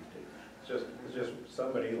big undertaking. It's just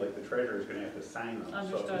somebody, like the treasurer's gonna have to sign them. So if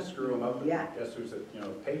Understood. you screw them up, Yeah. guess who's,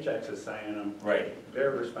 Paychecks is signing them, Right,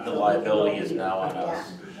 they're the responsible. liability is now on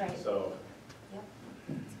us. Right, So, that's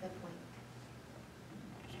a good point.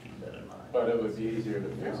 Just keep that in mind. But it would be easier to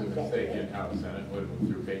fix a mistake in-house than it would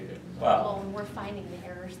through Bacon. Well, Well, we're finding the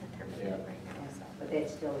errors that they're making Yeah. right now, so, But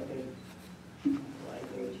that's still a big,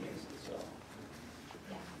 liability, so.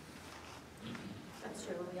 yeah. That's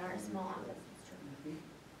true, we are a small office, that's true.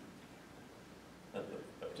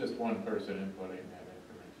 Just one person inputting that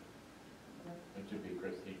information. It should be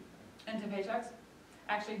Christine. Into Paychecks?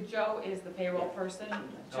 Actually, Joe is the payroll person,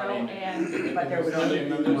 Joe I mean, and, But there would only In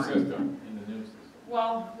the be new one. system, in the new system.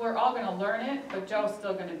 well, we're all gonna learn it, but Joe's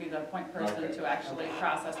still gonna be the point person Okay. to actually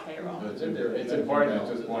process payroll. So it's important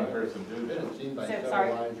that just one person do It that. doesn't seem by Say it, several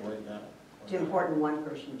sorry. lines right now. It's important one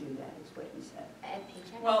person do that, is what he said. At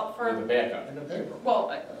Paychex? Well, For the for, backup. And the payroll.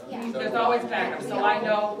 well, Yeah. there's always backup, so I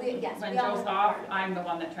know Yes, when we all Joe's know. off, I'm the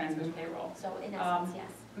one that transfers payroll. So in Um, essence,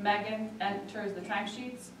 yes. Megan enters the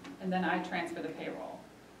timesheets, and then I transfer the payroll.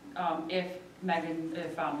 If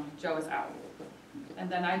Joe is out. And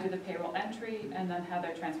then I do the payroll entry, and then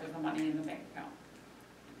Heather transfers the money in the bank account.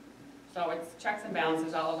 So it's checks and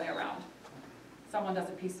balances all the way around. Someone does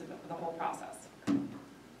a piece of the whole process.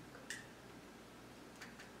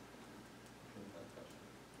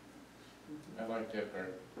 I like that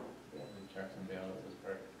part, the checks and balances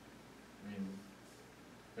part. I mean,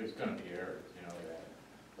 there's gonna be errors, you know that.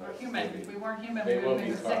 We're But human, maybe if we weren't human, they we will would make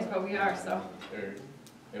be mistakes, caught. but we are, so.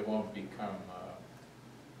 It won't become,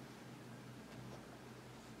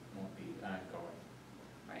 won't be ongoing,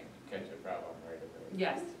 Right, catch a problem right away.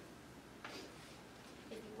 yes.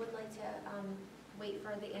 If you would like to wait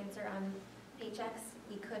for the answer on Paychex,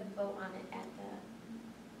 we could vote on it at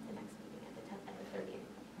the next meeting, at the 10th, at the 30th.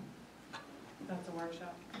 That's a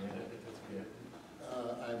workshop. Yeah, that's good.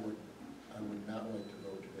 I would not like to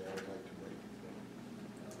vote today, I would like to wait.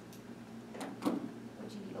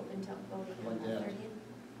 Would you be open to voting on Like the that. 30th?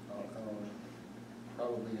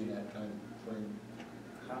 Probably in that time frame.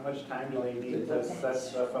 how much time do they need to set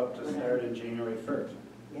stuff up to start in January 1st?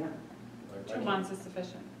 Yeah. Like, 2 months is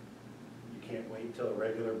sufficient. You can't wait till a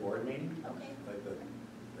regular board meeting? Okay. Like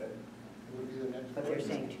It would be the next. But they're board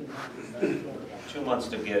saying meeting. 2 months. 2 months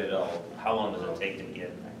to get it all, how long does it take to get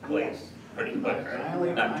in place? Pretty quick,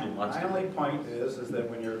 right? Not 2 months. My only point is that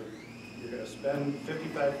when you're gonna spend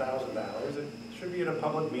 $55,000, it should be at a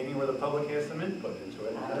public meeting where the public has some input into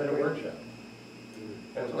it, not at a workshop.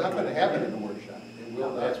 It's not gonna happen in a workshop. It will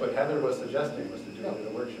not. That's what Heather was suggesting, was to do it at a The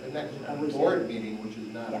workshop. next board meeting, which is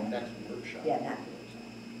not a Yeah. next workshop. Yeah, not the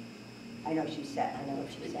workshop. I know what she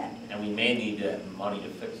said. And we may need that money to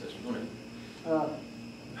fix this unit. I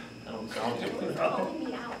don't sound too good. Calling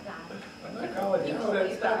me out, God. I'm not calling you, no,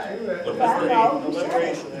 that's not you. What Well, was no, you said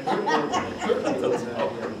it. the?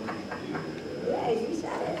 Yeah, you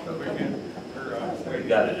said it. So we can, We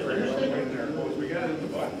got it. we got it in the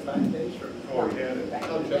budget. 5 days or? Oh, we had it. I'm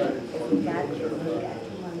sorry. If we got 2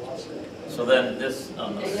 months. So then this,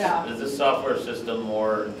 Yeah. is this software system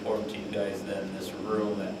more important to you guys than this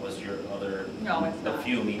room that was your other, No, it's a not.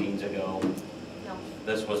 few meetings ago? No.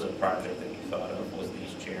 This was a project that you thought of, was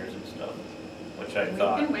these chairs and stuff, which I We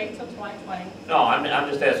thought. can wait till 2020. No, I'm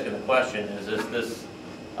just asking the question, is this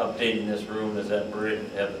updating this room, does that have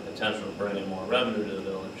the potential to bring in more revenue to the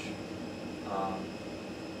village?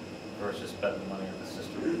 Versus spending money on the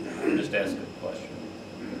system? I'm just asking the question.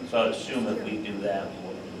 So I assume if we do that, we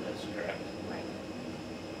wouldn't do this, correct? Right.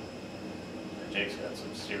 Jake's got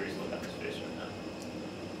some serious look on his face right now.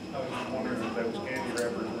 I was just wondering if those candy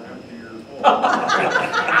wrappers were empty or full.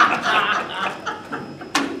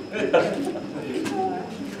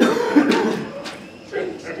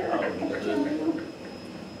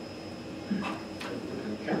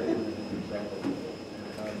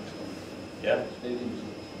 Yeah? Stadiums,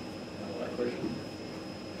 Christian.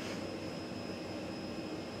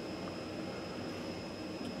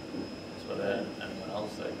 That's what anyone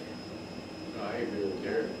else think? No, I agree with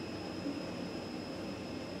Jared.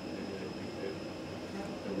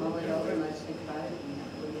 Mull it over, let's think about it.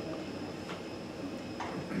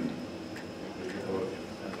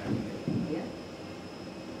 Yeah.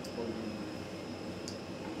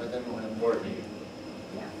 But then we'll have Board more. meeting.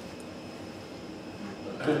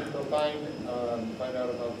 So find out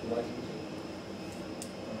about the licensing.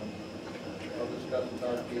 I'll discuss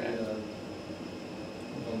about the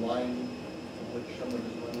line from which some of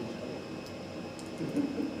this money is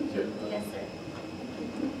coming. Yes, sir.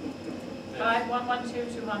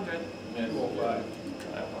 5112-200. Miss,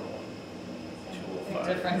 Big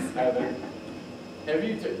difference. Heather, have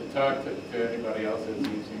you talked to anybody else that's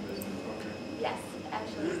using this new program? Yes,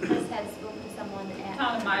 actually, Chris has spoken to someone at.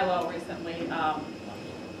 Town of Milo recently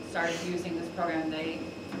started using this program. They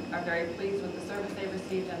are very pleased with the service they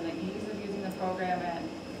received and the ease of using the program, and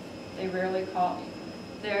they rarely call me.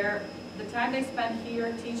 The time they spend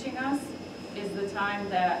here teaching us is the time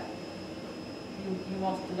that you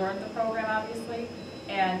most learn the program, obviously,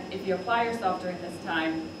 and if you apply yourself during this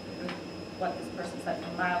time, with what this person said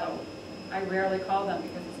from Milo, I rarely call them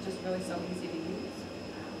because it's just really so easy to use.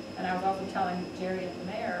 And I was also telling Jerry and the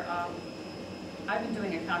mayor, I've been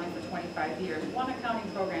doing accounting for 25 years. One accounting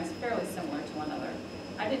program is fairly similar to another.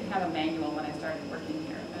 I didn't have a manual when I started working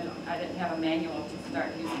here, and I didn't have a manual to start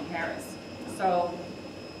using Harris. So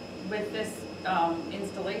with this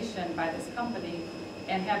installation by this company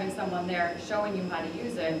and having someone there showing you how to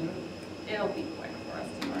use it, it'll be quick for us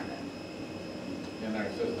to learn it. And our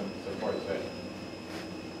system supports that.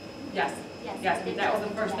 Yes, Yes, yes, they that was the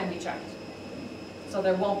checked first that. thing we checked. So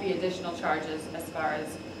there won't be additional charges as far as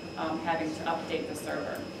having to update the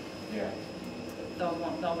server. Yeah. Those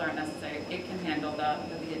aren't necessary. It can handle the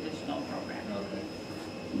additional program. Okay.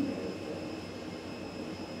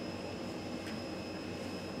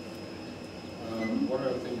 One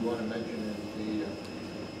other thing you want to mention is the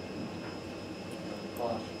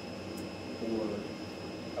cost for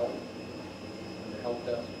help, the help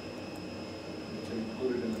desk. It's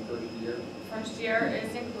included in the first year. First year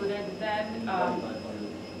is included, then,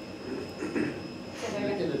 2,500.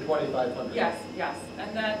 In the 2,500. yes, yes.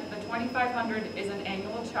 And then the 2,500 is an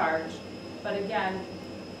annual charge, but again,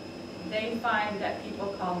 they find that people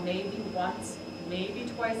call maybe once, maybe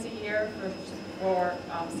twice a year for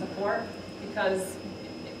support, because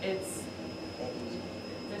it's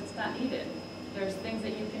not needed. There's things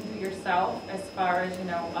that you can do yourself as far as,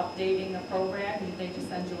 updating a program. They just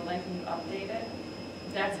send you a link and you update it.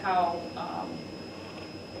 That's how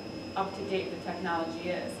up to date the technology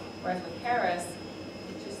is. Whereas with Harris,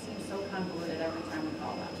 it just seems so convoluted every time we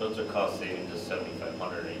call them. So it's a cost savings of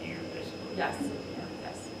 $7,500 a year, basically. Yes,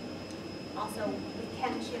 yes. Also, we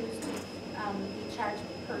can choose to be charged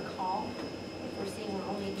per call. If we're seeing we're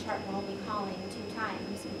only calling 2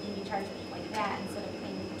 times, we can be charged like that instead of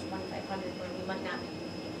paying 2,500 where we might not be.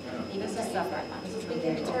 Maybe This is use separate. that much. This is We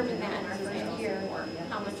can determine that in our This is first year, support.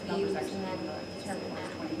 how much we use, and then determine that.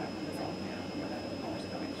 2,500, where that dollar's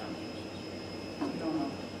coming from. We don't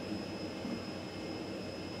know.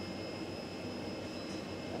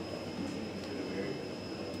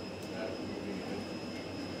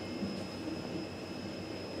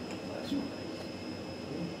 Last one.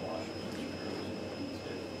 Washers and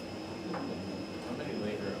screws. How many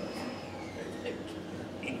labor hours?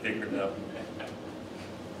 He figured it out.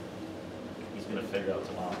 He's gonna figure out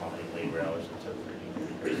tomorrow how many labor hours it took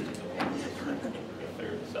for you to go.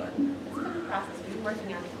 Figure this out. It's been a process, we've been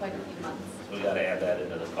working on it quite a few months. So we gotta add that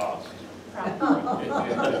into the cost. Probably. Don't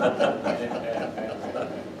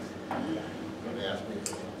ask me for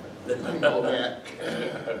something. I know that.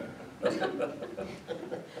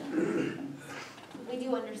 We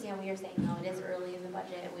do understand what you're saying, though, it is early in the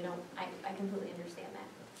budget, and we don't, I completely understand that.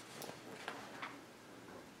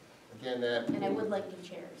 Again, that. And I would like new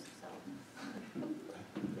chairs, so.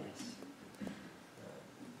 Yes.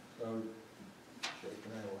 So, Jake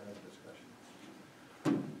and I will have a discussion.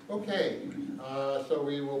 Okay, so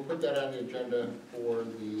we will put that on the agenda for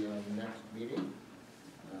the next meeting.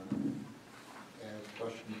 And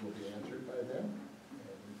questions will be answered by then,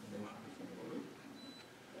 and information is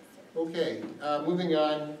available. Okay, moving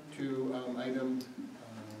on to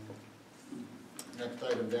next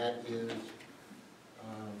item, that is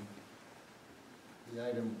the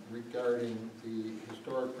item regarding the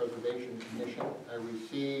Historic Preservation Commission. I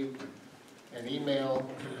received an email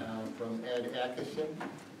from Ed Atkinson,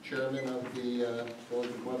 chairman of the Village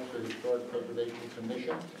of Webster Historic Preservation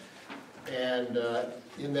Commission. And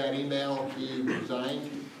in that email, he resigned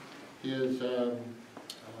his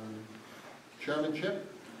chairmanship,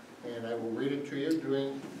 and I will read it to you.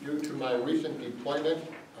 Due to my recent deployment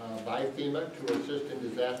by FEMA to assist in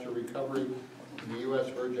disaster recovery in the U.S.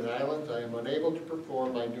 Virgin Islands, I am unable to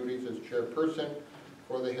perform my duties as chairperson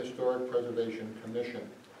for the Historic Preservation Commission.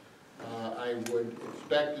 I would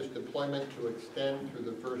expect this deployment to extend through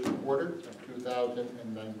the first quarter of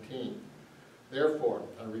 2019. Therefore,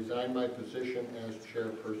 I resign my position as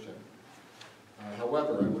chairperson.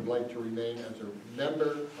 However, I would like to remain as a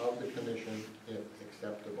member of the commission if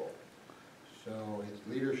acceptable. So his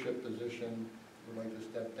leadership position he would like to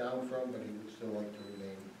step down from, but he would still like to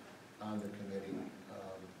remain on the committee.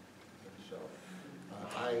 And so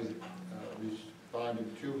I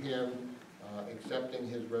responded to him accepting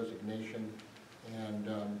his resignation, and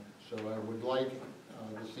so I would like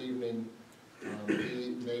this evening,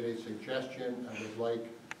 he made a suggestion. I would like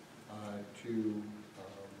to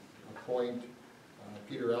appoint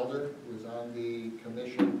Peter Elder, who is on the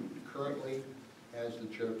commission currently, as the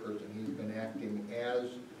chairperson. He's been acting as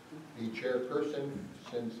the chairperson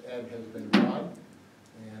since Ed has been gone,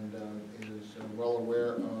 and is well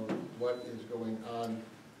aware of what is going on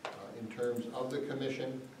in terms of the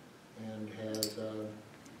commission, and has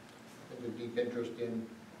I think, a deep interest in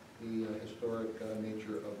the historic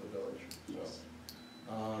nature of the village. So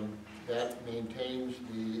that maintains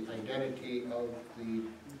the identity of the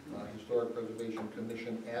Historic Preservation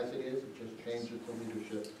Commission as it is. It just changes the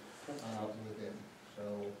leadership within. So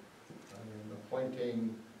I'm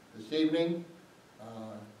appointing this evening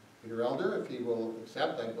Peter Elder, if he will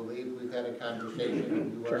accept. I believe we've had a conversation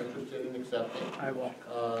and you are interested in accepting. I will.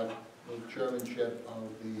 The chairmanship of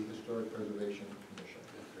the Historic Preservation Commission.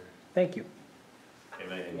 Thank you.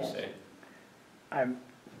 Anything to say? I'm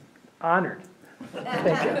honored.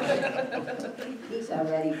 Thank you. He's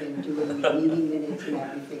already been doing meeting minutes and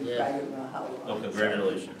everything, Yeah. I don't know how long. Oh,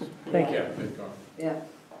 congratulations. Thank you. Good call. Yeah.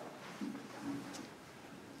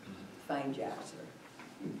 Fine job, sir.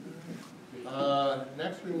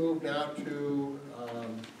 Next, we move now to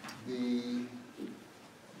the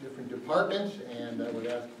different departments, and I would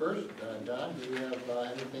ask first, Don, do you have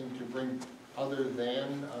anything to bring other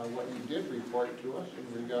than what you did report to us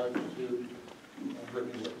in regards to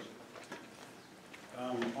Brittany Woods?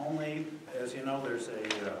 Only, as you know, there's an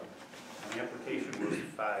application was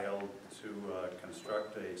filed to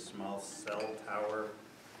construct a small cell tower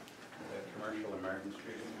at Commercial and Martin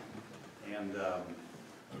Street. And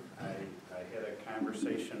I had a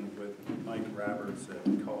conversation with Mike Roberts at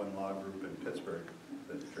Cohen Law Group in Pittsburgh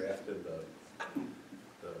that drafted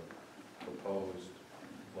the proposed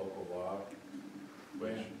local law,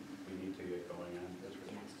 which we need to get going on.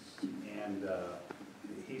 And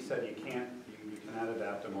he said you cannot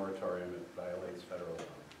adopt a moratorium, it violates federal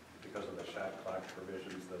law because of the shot clock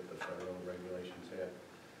provisions that the federal regulations had.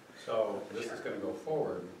 So this is going to go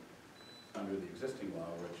forward under the existing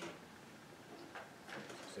law, which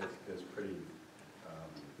is pretty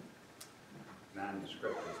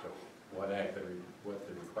nondescript as to what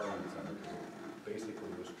the requirements are. It basically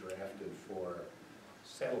was drafted for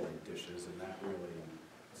satellite dishes and not really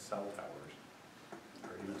cell towers,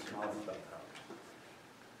 or even small cell towers.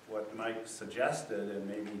 What Mike suggested, and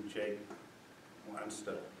maybe Jake wants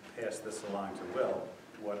to pass this along to Will,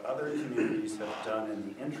 what other communities have done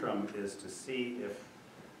in the interim is to see if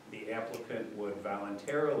the applicant would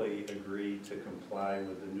voluntarily agree to comply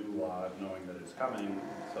with the new law, knowing that it's coming,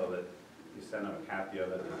 so that you send him a copy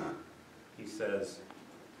of it. And he says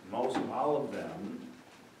most all of them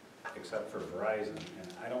except for Verizon.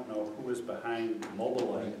 And I don't know who is behind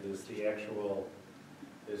Mobilite is the actual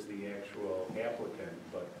applicant,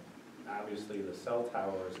 but obviously the cell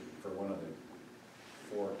tower is for one of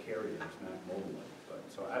the 4 carriers, not Mobilite. But,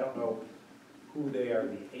 so I don't know who they are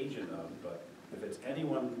the agent of, but if it's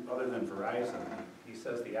anyone other than Verizon, he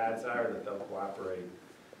says the odds are that they'll cooperate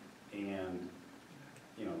and,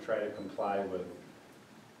 you know, try to comply with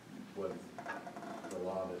the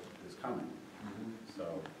law that is coming. So,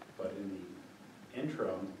 but in the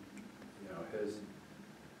interim, you know, his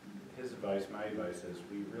advice, my advice is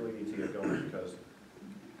we really need to get going, because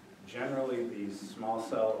generally these small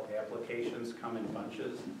cell applications come in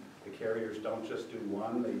bunches. The carriers don't just do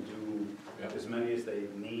one, they do as many as they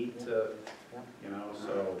need to, you know,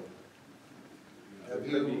 so. Have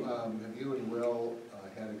you and Will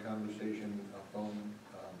had a conversation, a phone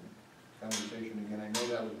conversation again? I know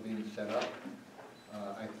that was being set up.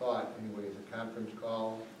 I thought, anyways, a conference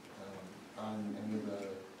call on any of the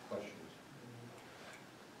questions.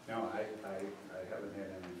 No, I haven't had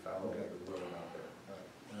any follow-up with Will about that.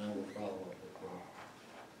 I will follow up with Will.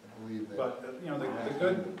 I believe that. But, you know,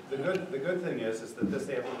 the good thing is that this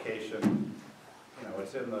application, you know,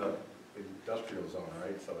 it's in the industrial zone,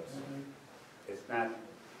 right? So it's not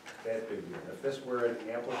that big deal. If this were an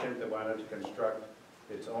applicant that wanted to construct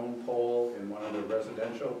its own pole in one of the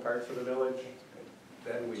residential parts of the village,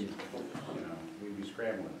 then we'd be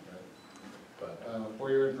scrambling. But for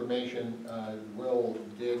your information, Will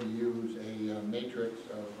did use a matrix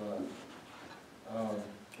of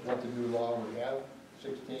what the new law would have,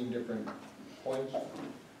 16 different points,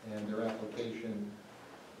 and their application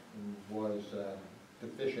was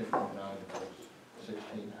deficient in 9 of those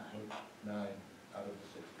 16, 9 out of the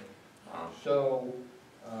 16. So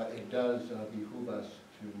it does behoove us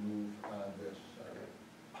to move on this.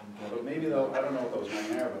 but maybe they'll, I don't know what those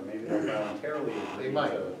 9 are, but maybe they'll voluntarily agree They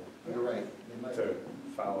might. You're right. They might. to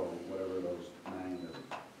follow whatever those 9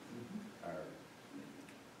 are.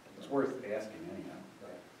 It's worth asking anyhow.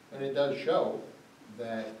 And it does show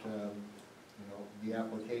that, you know, the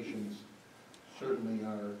applications certainly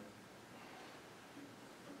are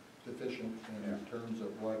deficient in terms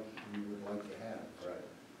of what we would like to have. Right.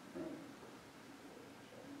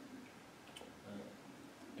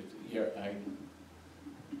 Yeah,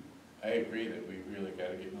 I agree that we really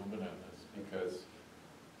gotta get moving on this, because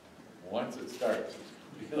once it starts, it's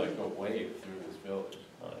gonna be like a wave through this village.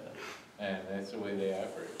 Oh, yeah. And that's the way they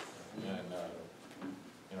operate. And,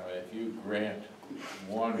 you know, if you grant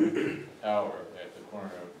 1 tower at the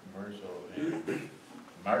corner of Commercial and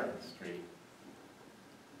Martin Street,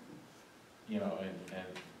 you know, and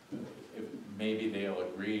if maybe they'll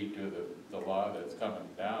agree to the law that's coming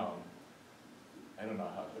down, I don't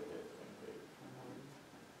know how quick it's gonna be.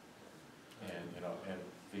 And, you know, and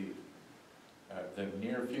the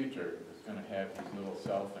near future is gonna have these little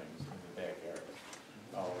cell things in the backyard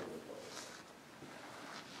all over the place.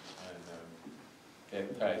 And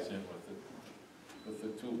that ties in with the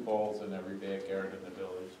 2 poles in every backyard in the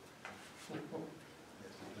village.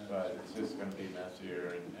 But it's just gonna be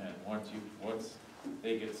messier, and once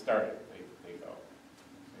they get started, they go.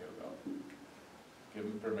 They'll go. Give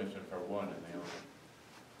them permission for 1 and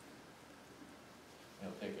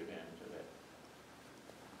they'll take advantage of that.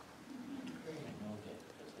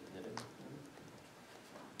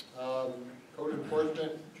 Code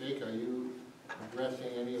enforcement, Jake, are you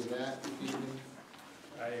addressing any of that this evening?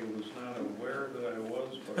 I was not aware that I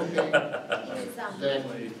was, but Okay. Then,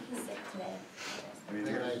 He's sick today.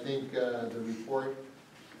 then I think the report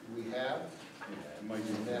we have, it might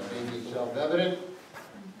and be. that may be self-evident,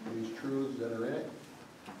 these truths that are in it.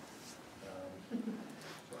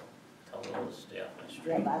 Tell them to stay off my street.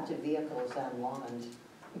 There are lots of vehicles on lawns.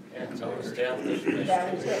 Yeah, tell them to stay off the street.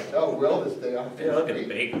 That is it. Oh, Will, to stay off the Yeah, look at street.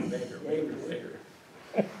 bigger.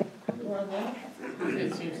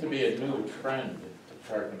 It seems to be a new trend to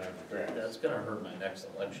parking on the grass. That's gonna hurt my next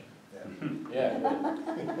election. Yeah.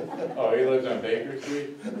 Oh, he lives on Baker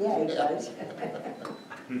Street? Yeah, it does.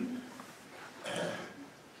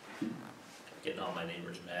 Getting all my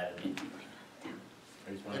neighbors mad at me.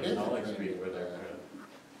 There's one It on is a Holly trend. Street where they're,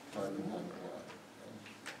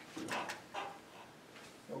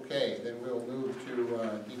 Okay, then we'll move to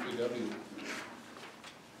DPW.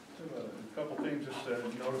 A couple things just to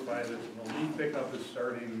notify that the leaf pickup is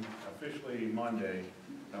starting officially Monday.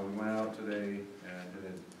 We went out today and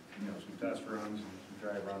did, some test runs and some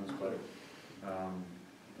dry runs, but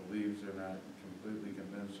the leaves are not completely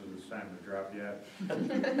convinced that it's time to drop yet. Some of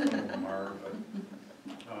them are, but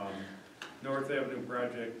North Avenue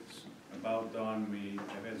project's about done.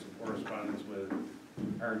 I've had some correspondence with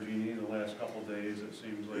RG&E the last couple of days. It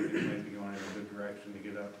seems like it might be going in a good direction to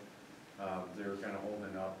get They're kind of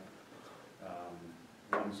holding up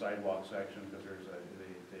one sidewalk section because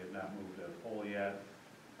they have not moved a pole yet.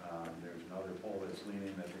 There's another pole that's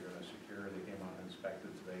leaning that they're gonna secure. They came out and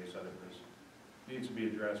inspected today, said it needs to be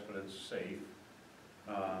addressed, but it's safe.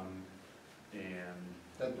 And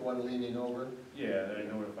Is that the one leaning over? yeah, I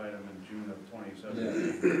notified them in June of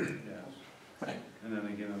 2017. Yes. And then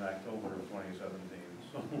again in October of 2017.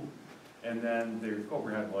 So, and then the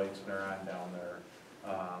Cobra headlights that are on down there.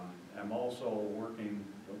 I'm also working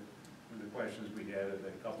with the questions we had at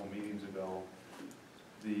a couple meetings ago.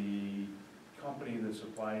 The company that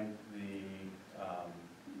supplied the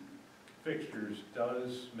fixtures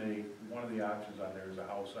does make, one of the options on there is a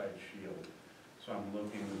house side shield. So I'm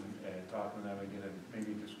looking and talking to them again and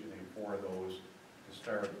maybe just getting 4 of those to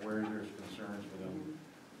start where there's concerns with them.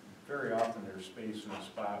 Very often there's space in a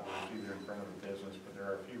spot where it's either in front of a business, but there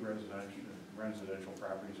are a few residential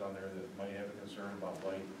properties on there that might have a concern about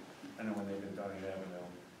light. I know when they did Dunning Avenue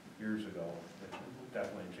years ago, it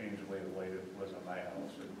definitely changed the way the light was on my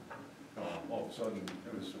house. And, all of a sudden,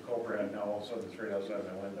 it was a Cobra, and now all of a sudden it's right outside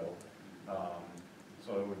my window.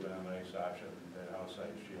 So it would have been a nice option, that outside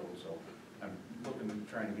shield. So I'm looking to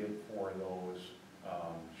trying to get 4 of those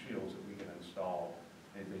shields that we can install.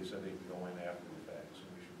 And they said they can go in after the fact, so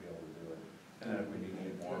we should be able to do it. And then if we need to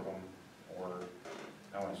get more of them, or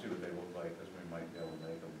I want to see what they look like, because we might be able to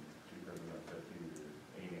make them cheaper than the $50 to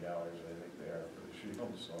 $80, I think they are for the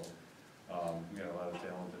shields. So we got a lot of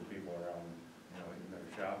talented people around,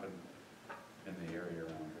 they're shopping in the area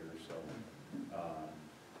around here. So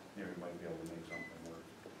we might be able to make something work.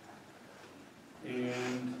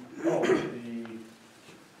 And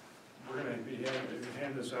we're going to be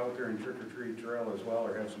hand this out there in Trick or Treat Trail as well,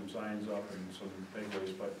 or have some signs up and some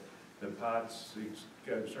takeaways. But the pots, it's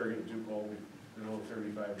starting to get too cold. We're below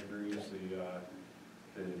 35 degrees.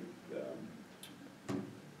 The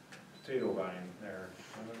potato vine there,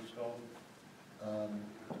 what is it called?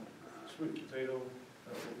 Sweet potato.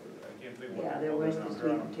 I can't think what. Yeah, there was the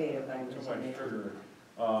sweet potato vine. Too much sugar.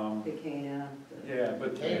 The cana. Yeah,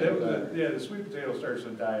 but the sweet potato starts to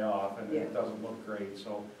die off and it doesn't look great,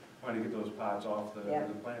 so trying to get those pots off, the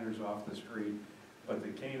planters off the street. But the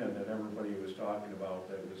cana that everybody was talking about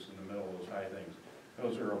that was in the middle of those high things,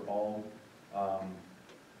 those are a bulb. I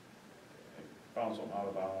found something out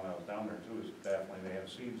about when I was down there too, is definitely they have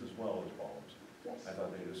seeds as well as bulbs. Yes. I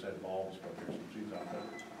thought they just said bulbs, but there's some seeds on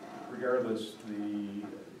it. Regardless, the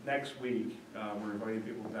next week, we're inviting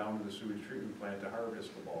people down to the sewage treatment plant to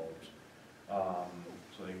harvest the bulbs.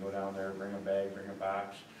 So they can go down there, bring a bag, bring a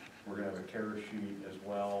box. We're gonna have a care sheet as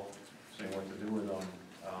well, saying what to do with them.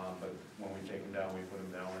 But when we take them down, we put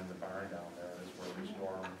them down in the barn down there. That's where we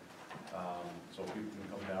store them. So people can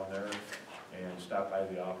come down there and stop by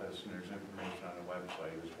the office, and there's information on the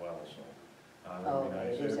website as well. So that'd be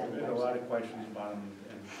nice. There's a lot of questions about them,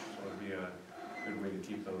 and so it'd be a good way to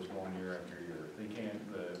keep those going year after year. They can't,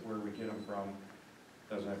 where we get them from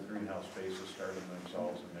doesn't have greenhouse space to start them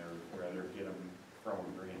themselves, and they're rather get them from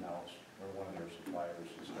a greenhouse or one of their suppliers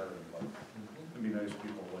to start them. But it'd be nice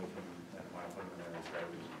people like them and want to put them in their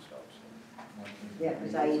gardens and stuff. So. Yeah,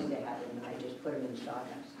 because I used to have them, and I just put them in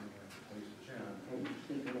sawdust and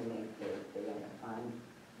keep them in there. They got fun.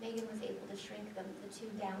 Megan was able to shrink the 2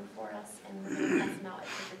 down for us, and we're going to test them out at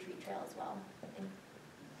Trick or Treat Trail as well.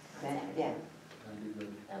 Yeah. That'd be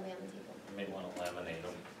good. That'll be on the table. You may want to laminate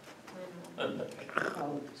them.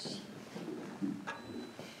 Oh,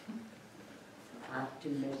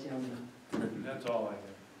 optimism. That's all I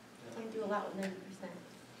have. Can't do a lot with 90%.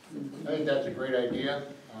 I think that's a great idea,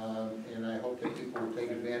 and I hope that people will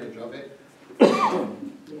take advantage of it.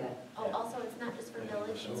 Yeah, Oh, also, it's not just for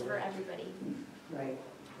village, it's for everybody. right.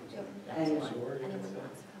 We opened it up to Anyone. anyone who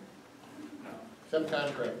wants to come.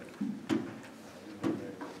 Subcontract.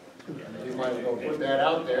 You might as well put that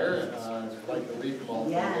out there, it's like the leaf ball for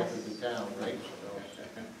the end of the town, right?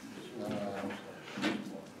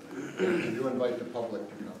 You do invite the public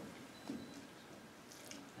to come.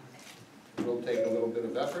 It will take a little bit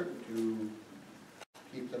of effort to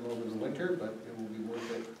keep them over the winter, but it will be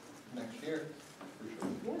worth it next year, for sure.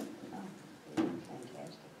 Yeah. Oh,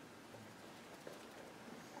 fantastic.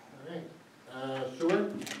 All right, sewer,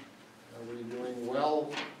 we're doing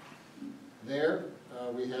well there.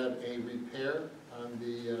 We had a repair on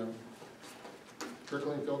the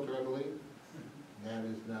trickling filter, I believe. That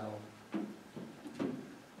is now,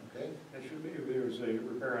 okay? It should be, there was a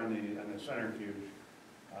repair on the centrifuge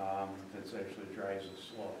that's actually dries the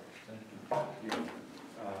sludge. Yeah.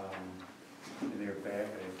 And they're back,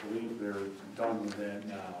 I believe they're done with that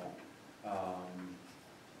now.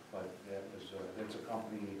 But that was, that's a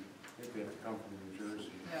company, I think they have to come from New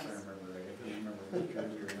Jersey, if I remember right. I can't remember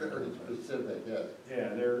Very specific, yes.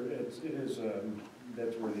 Yeah,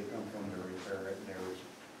 that's where they come from to repair it, and there was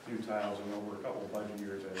a few tiles, and over a couple budget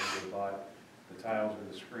years, I think they bought the tiles or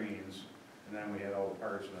the screens, and then we had all the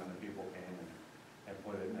parts, and then the people came and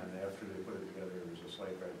put it, and then after they put it together, there was a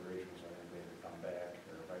slight vibration, so I think they had to come back,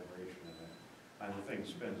 or a vibration, and the thing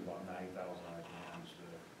spins about 9,000 RPMs to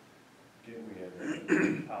get, we had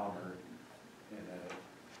polymer, and it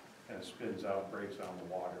kind of spins out, breaks down the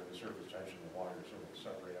water, the surface tension of the water, so it'll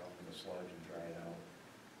separate out from the sludge and dry it out.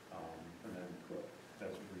 And then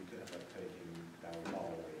that's what we end up taking, now we all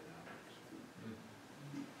the way now.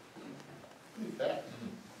 Pretty fast.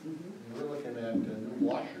 We're looking at new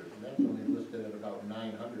washers, and that's only listed at about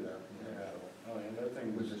 900 RPM. Yeah. Oh, and that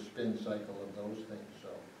thing With was, the spin cycle of those things, so.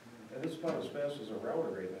 and it's about as fast as a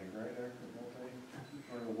router, I think, right, Eric?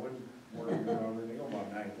 Or the wood working router, they go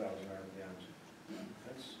about 9,000 RPMs.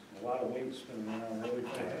 That's a lot of weight spinning around really I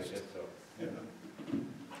fast. guess so. Yeah.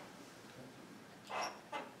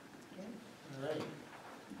 All right.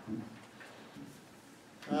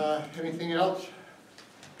 Anything else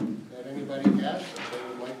that anybody has that they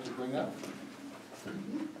would like to bring up?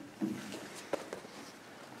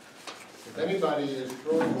 If anybody is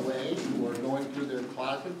throwing away or going through their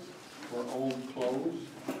closets for old clothes,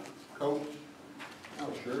 coats,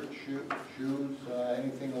 shirts, shoes,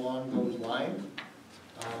 anything along those lines,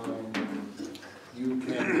 you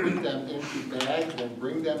can put them into bags and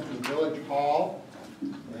bring them to Village Hall.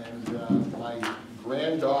 And my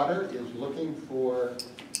granddaughter is looking for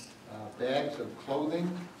bags of clothing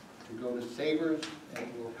to go to Savers, and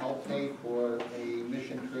will help pay for a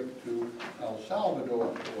mission trip to El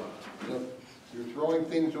Salvador. So if you're throwing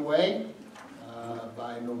things away,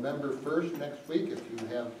 by November 1st next week, if you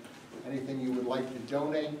have anything you would like to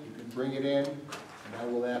donate, you can bring it in, and I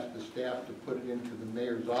will ask the staff to put it into the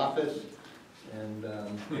mayor's office, and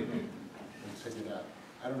we'll pick it up.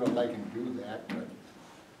 I don't know if I can do that, but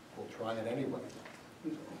we'll try it anyway.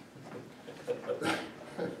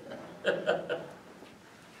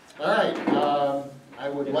 All right, I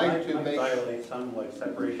would like to make. Violate some like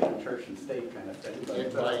separation of church and state kind of thing.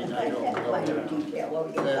 It might, I don't That's know. minor detail,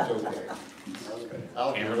 oh, yeah. That's okay. Okay.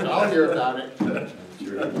 I'll hear about it.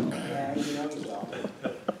 Yeah, you know you will.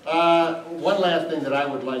 One last thing that I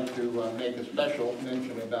would like to make a special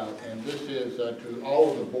mention about, and this is to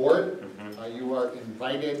all of the board. You are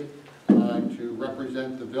invited to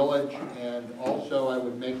represent the village, and also I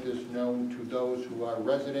would make this known to those who are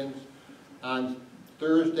residents. On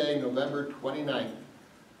Thursday, November 29th,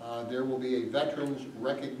 there will be a Veterans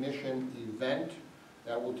Recognition event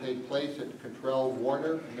that will take place at Cottrell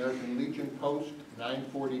Warner, American Legion Post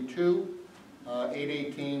 942,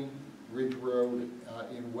 818 Ridge Road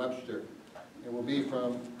in Webster. It will be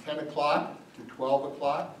from 10 o'clock to 12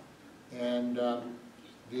 o'clock, and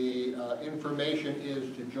the information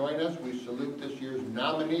is to join us. We salute this year's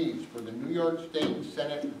nominees for the New York State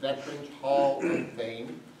Senate Veterans Hall of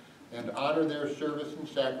Fame and honor their service and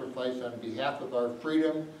sacrifice on behalf of our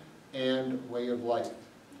freedom and way of life.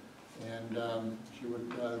 And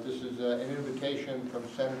this is an invitation from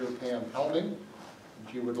Senator Pam Hellman.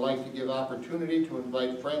 She would like to give opportunity to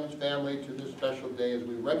invite friends, family to this special day as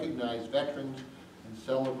we recognize veterans and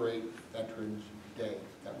celebrate Veterans Day.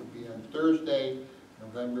 That would be on Thursday,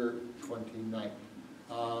 November 29th.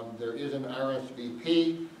 There is an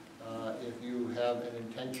RSVP if you have an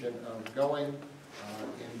intention of going.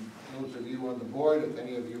 And those of you on the board, if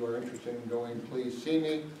any of you are interested in going, please see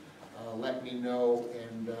me. Let me know,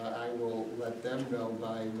 and I will let them know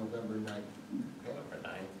by November 9th. Okay? November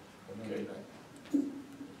 9th. November 9th.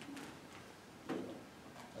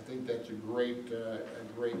 I think that's a great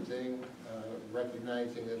thing,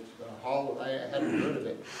 recognizing it's a hall. I hadn't heard of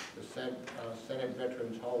it, the Senate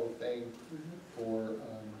Veterans Hall of Fame for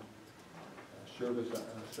servicemen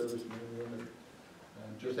and women.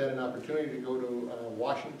 Just had an opportunity to go to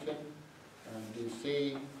Washington,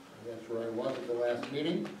 D.C. That's where I was at the last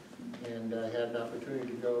meeting, and I had an opportunity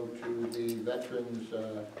to go to the Veterans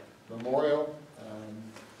Memorial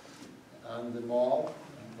on the mall,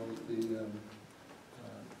 both the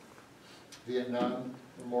Vietnam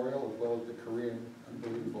Memorial as well as the Korean,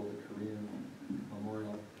 unbelievable, the Korean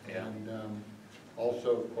Memorial. Yeah. And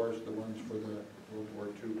also, of course, the ones for the World War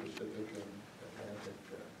II Pacific and Atlantic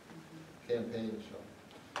campaigns. So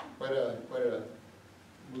quite a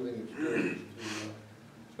moving experience,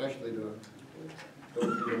 especially to go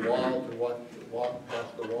through the wall, to walk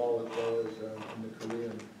past the wall as well as in the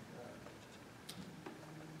Korean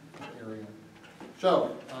area. So,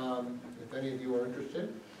 if any of you are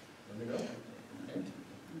interested, let me know. Okay.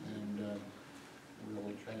 And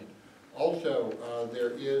we'll try it. Also,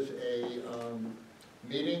 there is a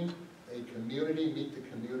meeting a community, meet the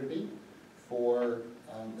community for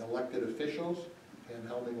elected officials. Ken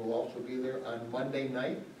Helming will also be there on Monday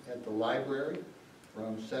night at the library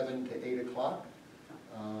from 7 to 8 o'clock.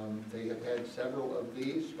 They have had several of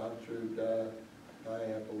these sponsored by,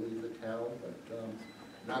 I believe, the town, but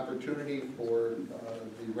an opportunity for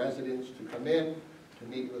the residents to come in, to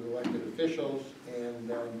meet with elected officials,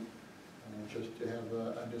 and just to have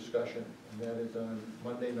a discussion. And that is on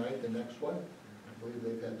Monday night, the next one. I believe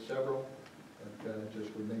they've had several, but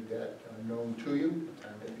just would make that known to you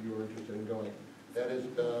if you are interested in going. That is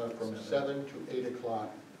from 7 to 8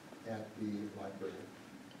 o'clock at the library.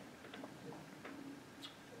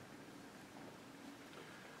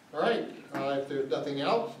 All right, if there's nothing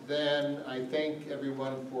else, then I thank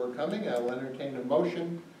everyone for coming. I'll entertain a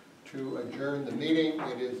motion to adjourn the meeting.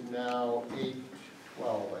 It is now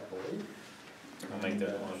 8:12, I believe. I'll make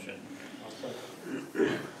that motion.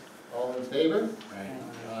 All in favor? Right.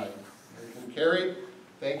 Aye. Motion carried.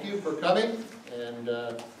 Thank you for coming, and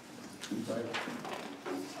drive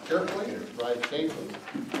carefully, drive safely.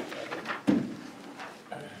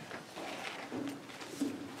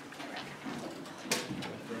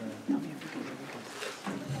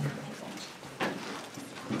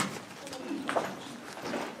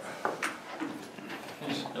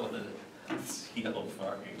 See how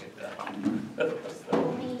far you get down.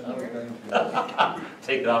 Only here.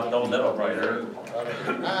 Take it off, no, that'll probably hurt.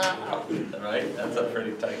 Ah, Right, that's a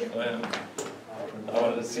pretty tight clamp. I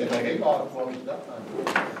wanted to see if I they could, all closed up on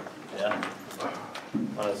yeah. I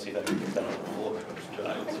wanted to see if I could get down on the floor, it was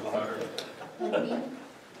driving so hard.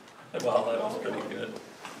 Well, that was pretty good.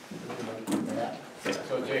 that.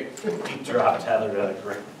 So Jake, He dropped Heather at a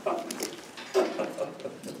great.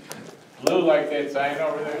 blue like that sign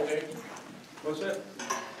over there, Jake? What's that?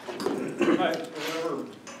 Hi, whatever.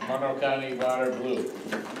 Monroe County Water Blue.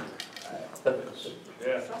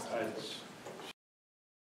 Yeah, it's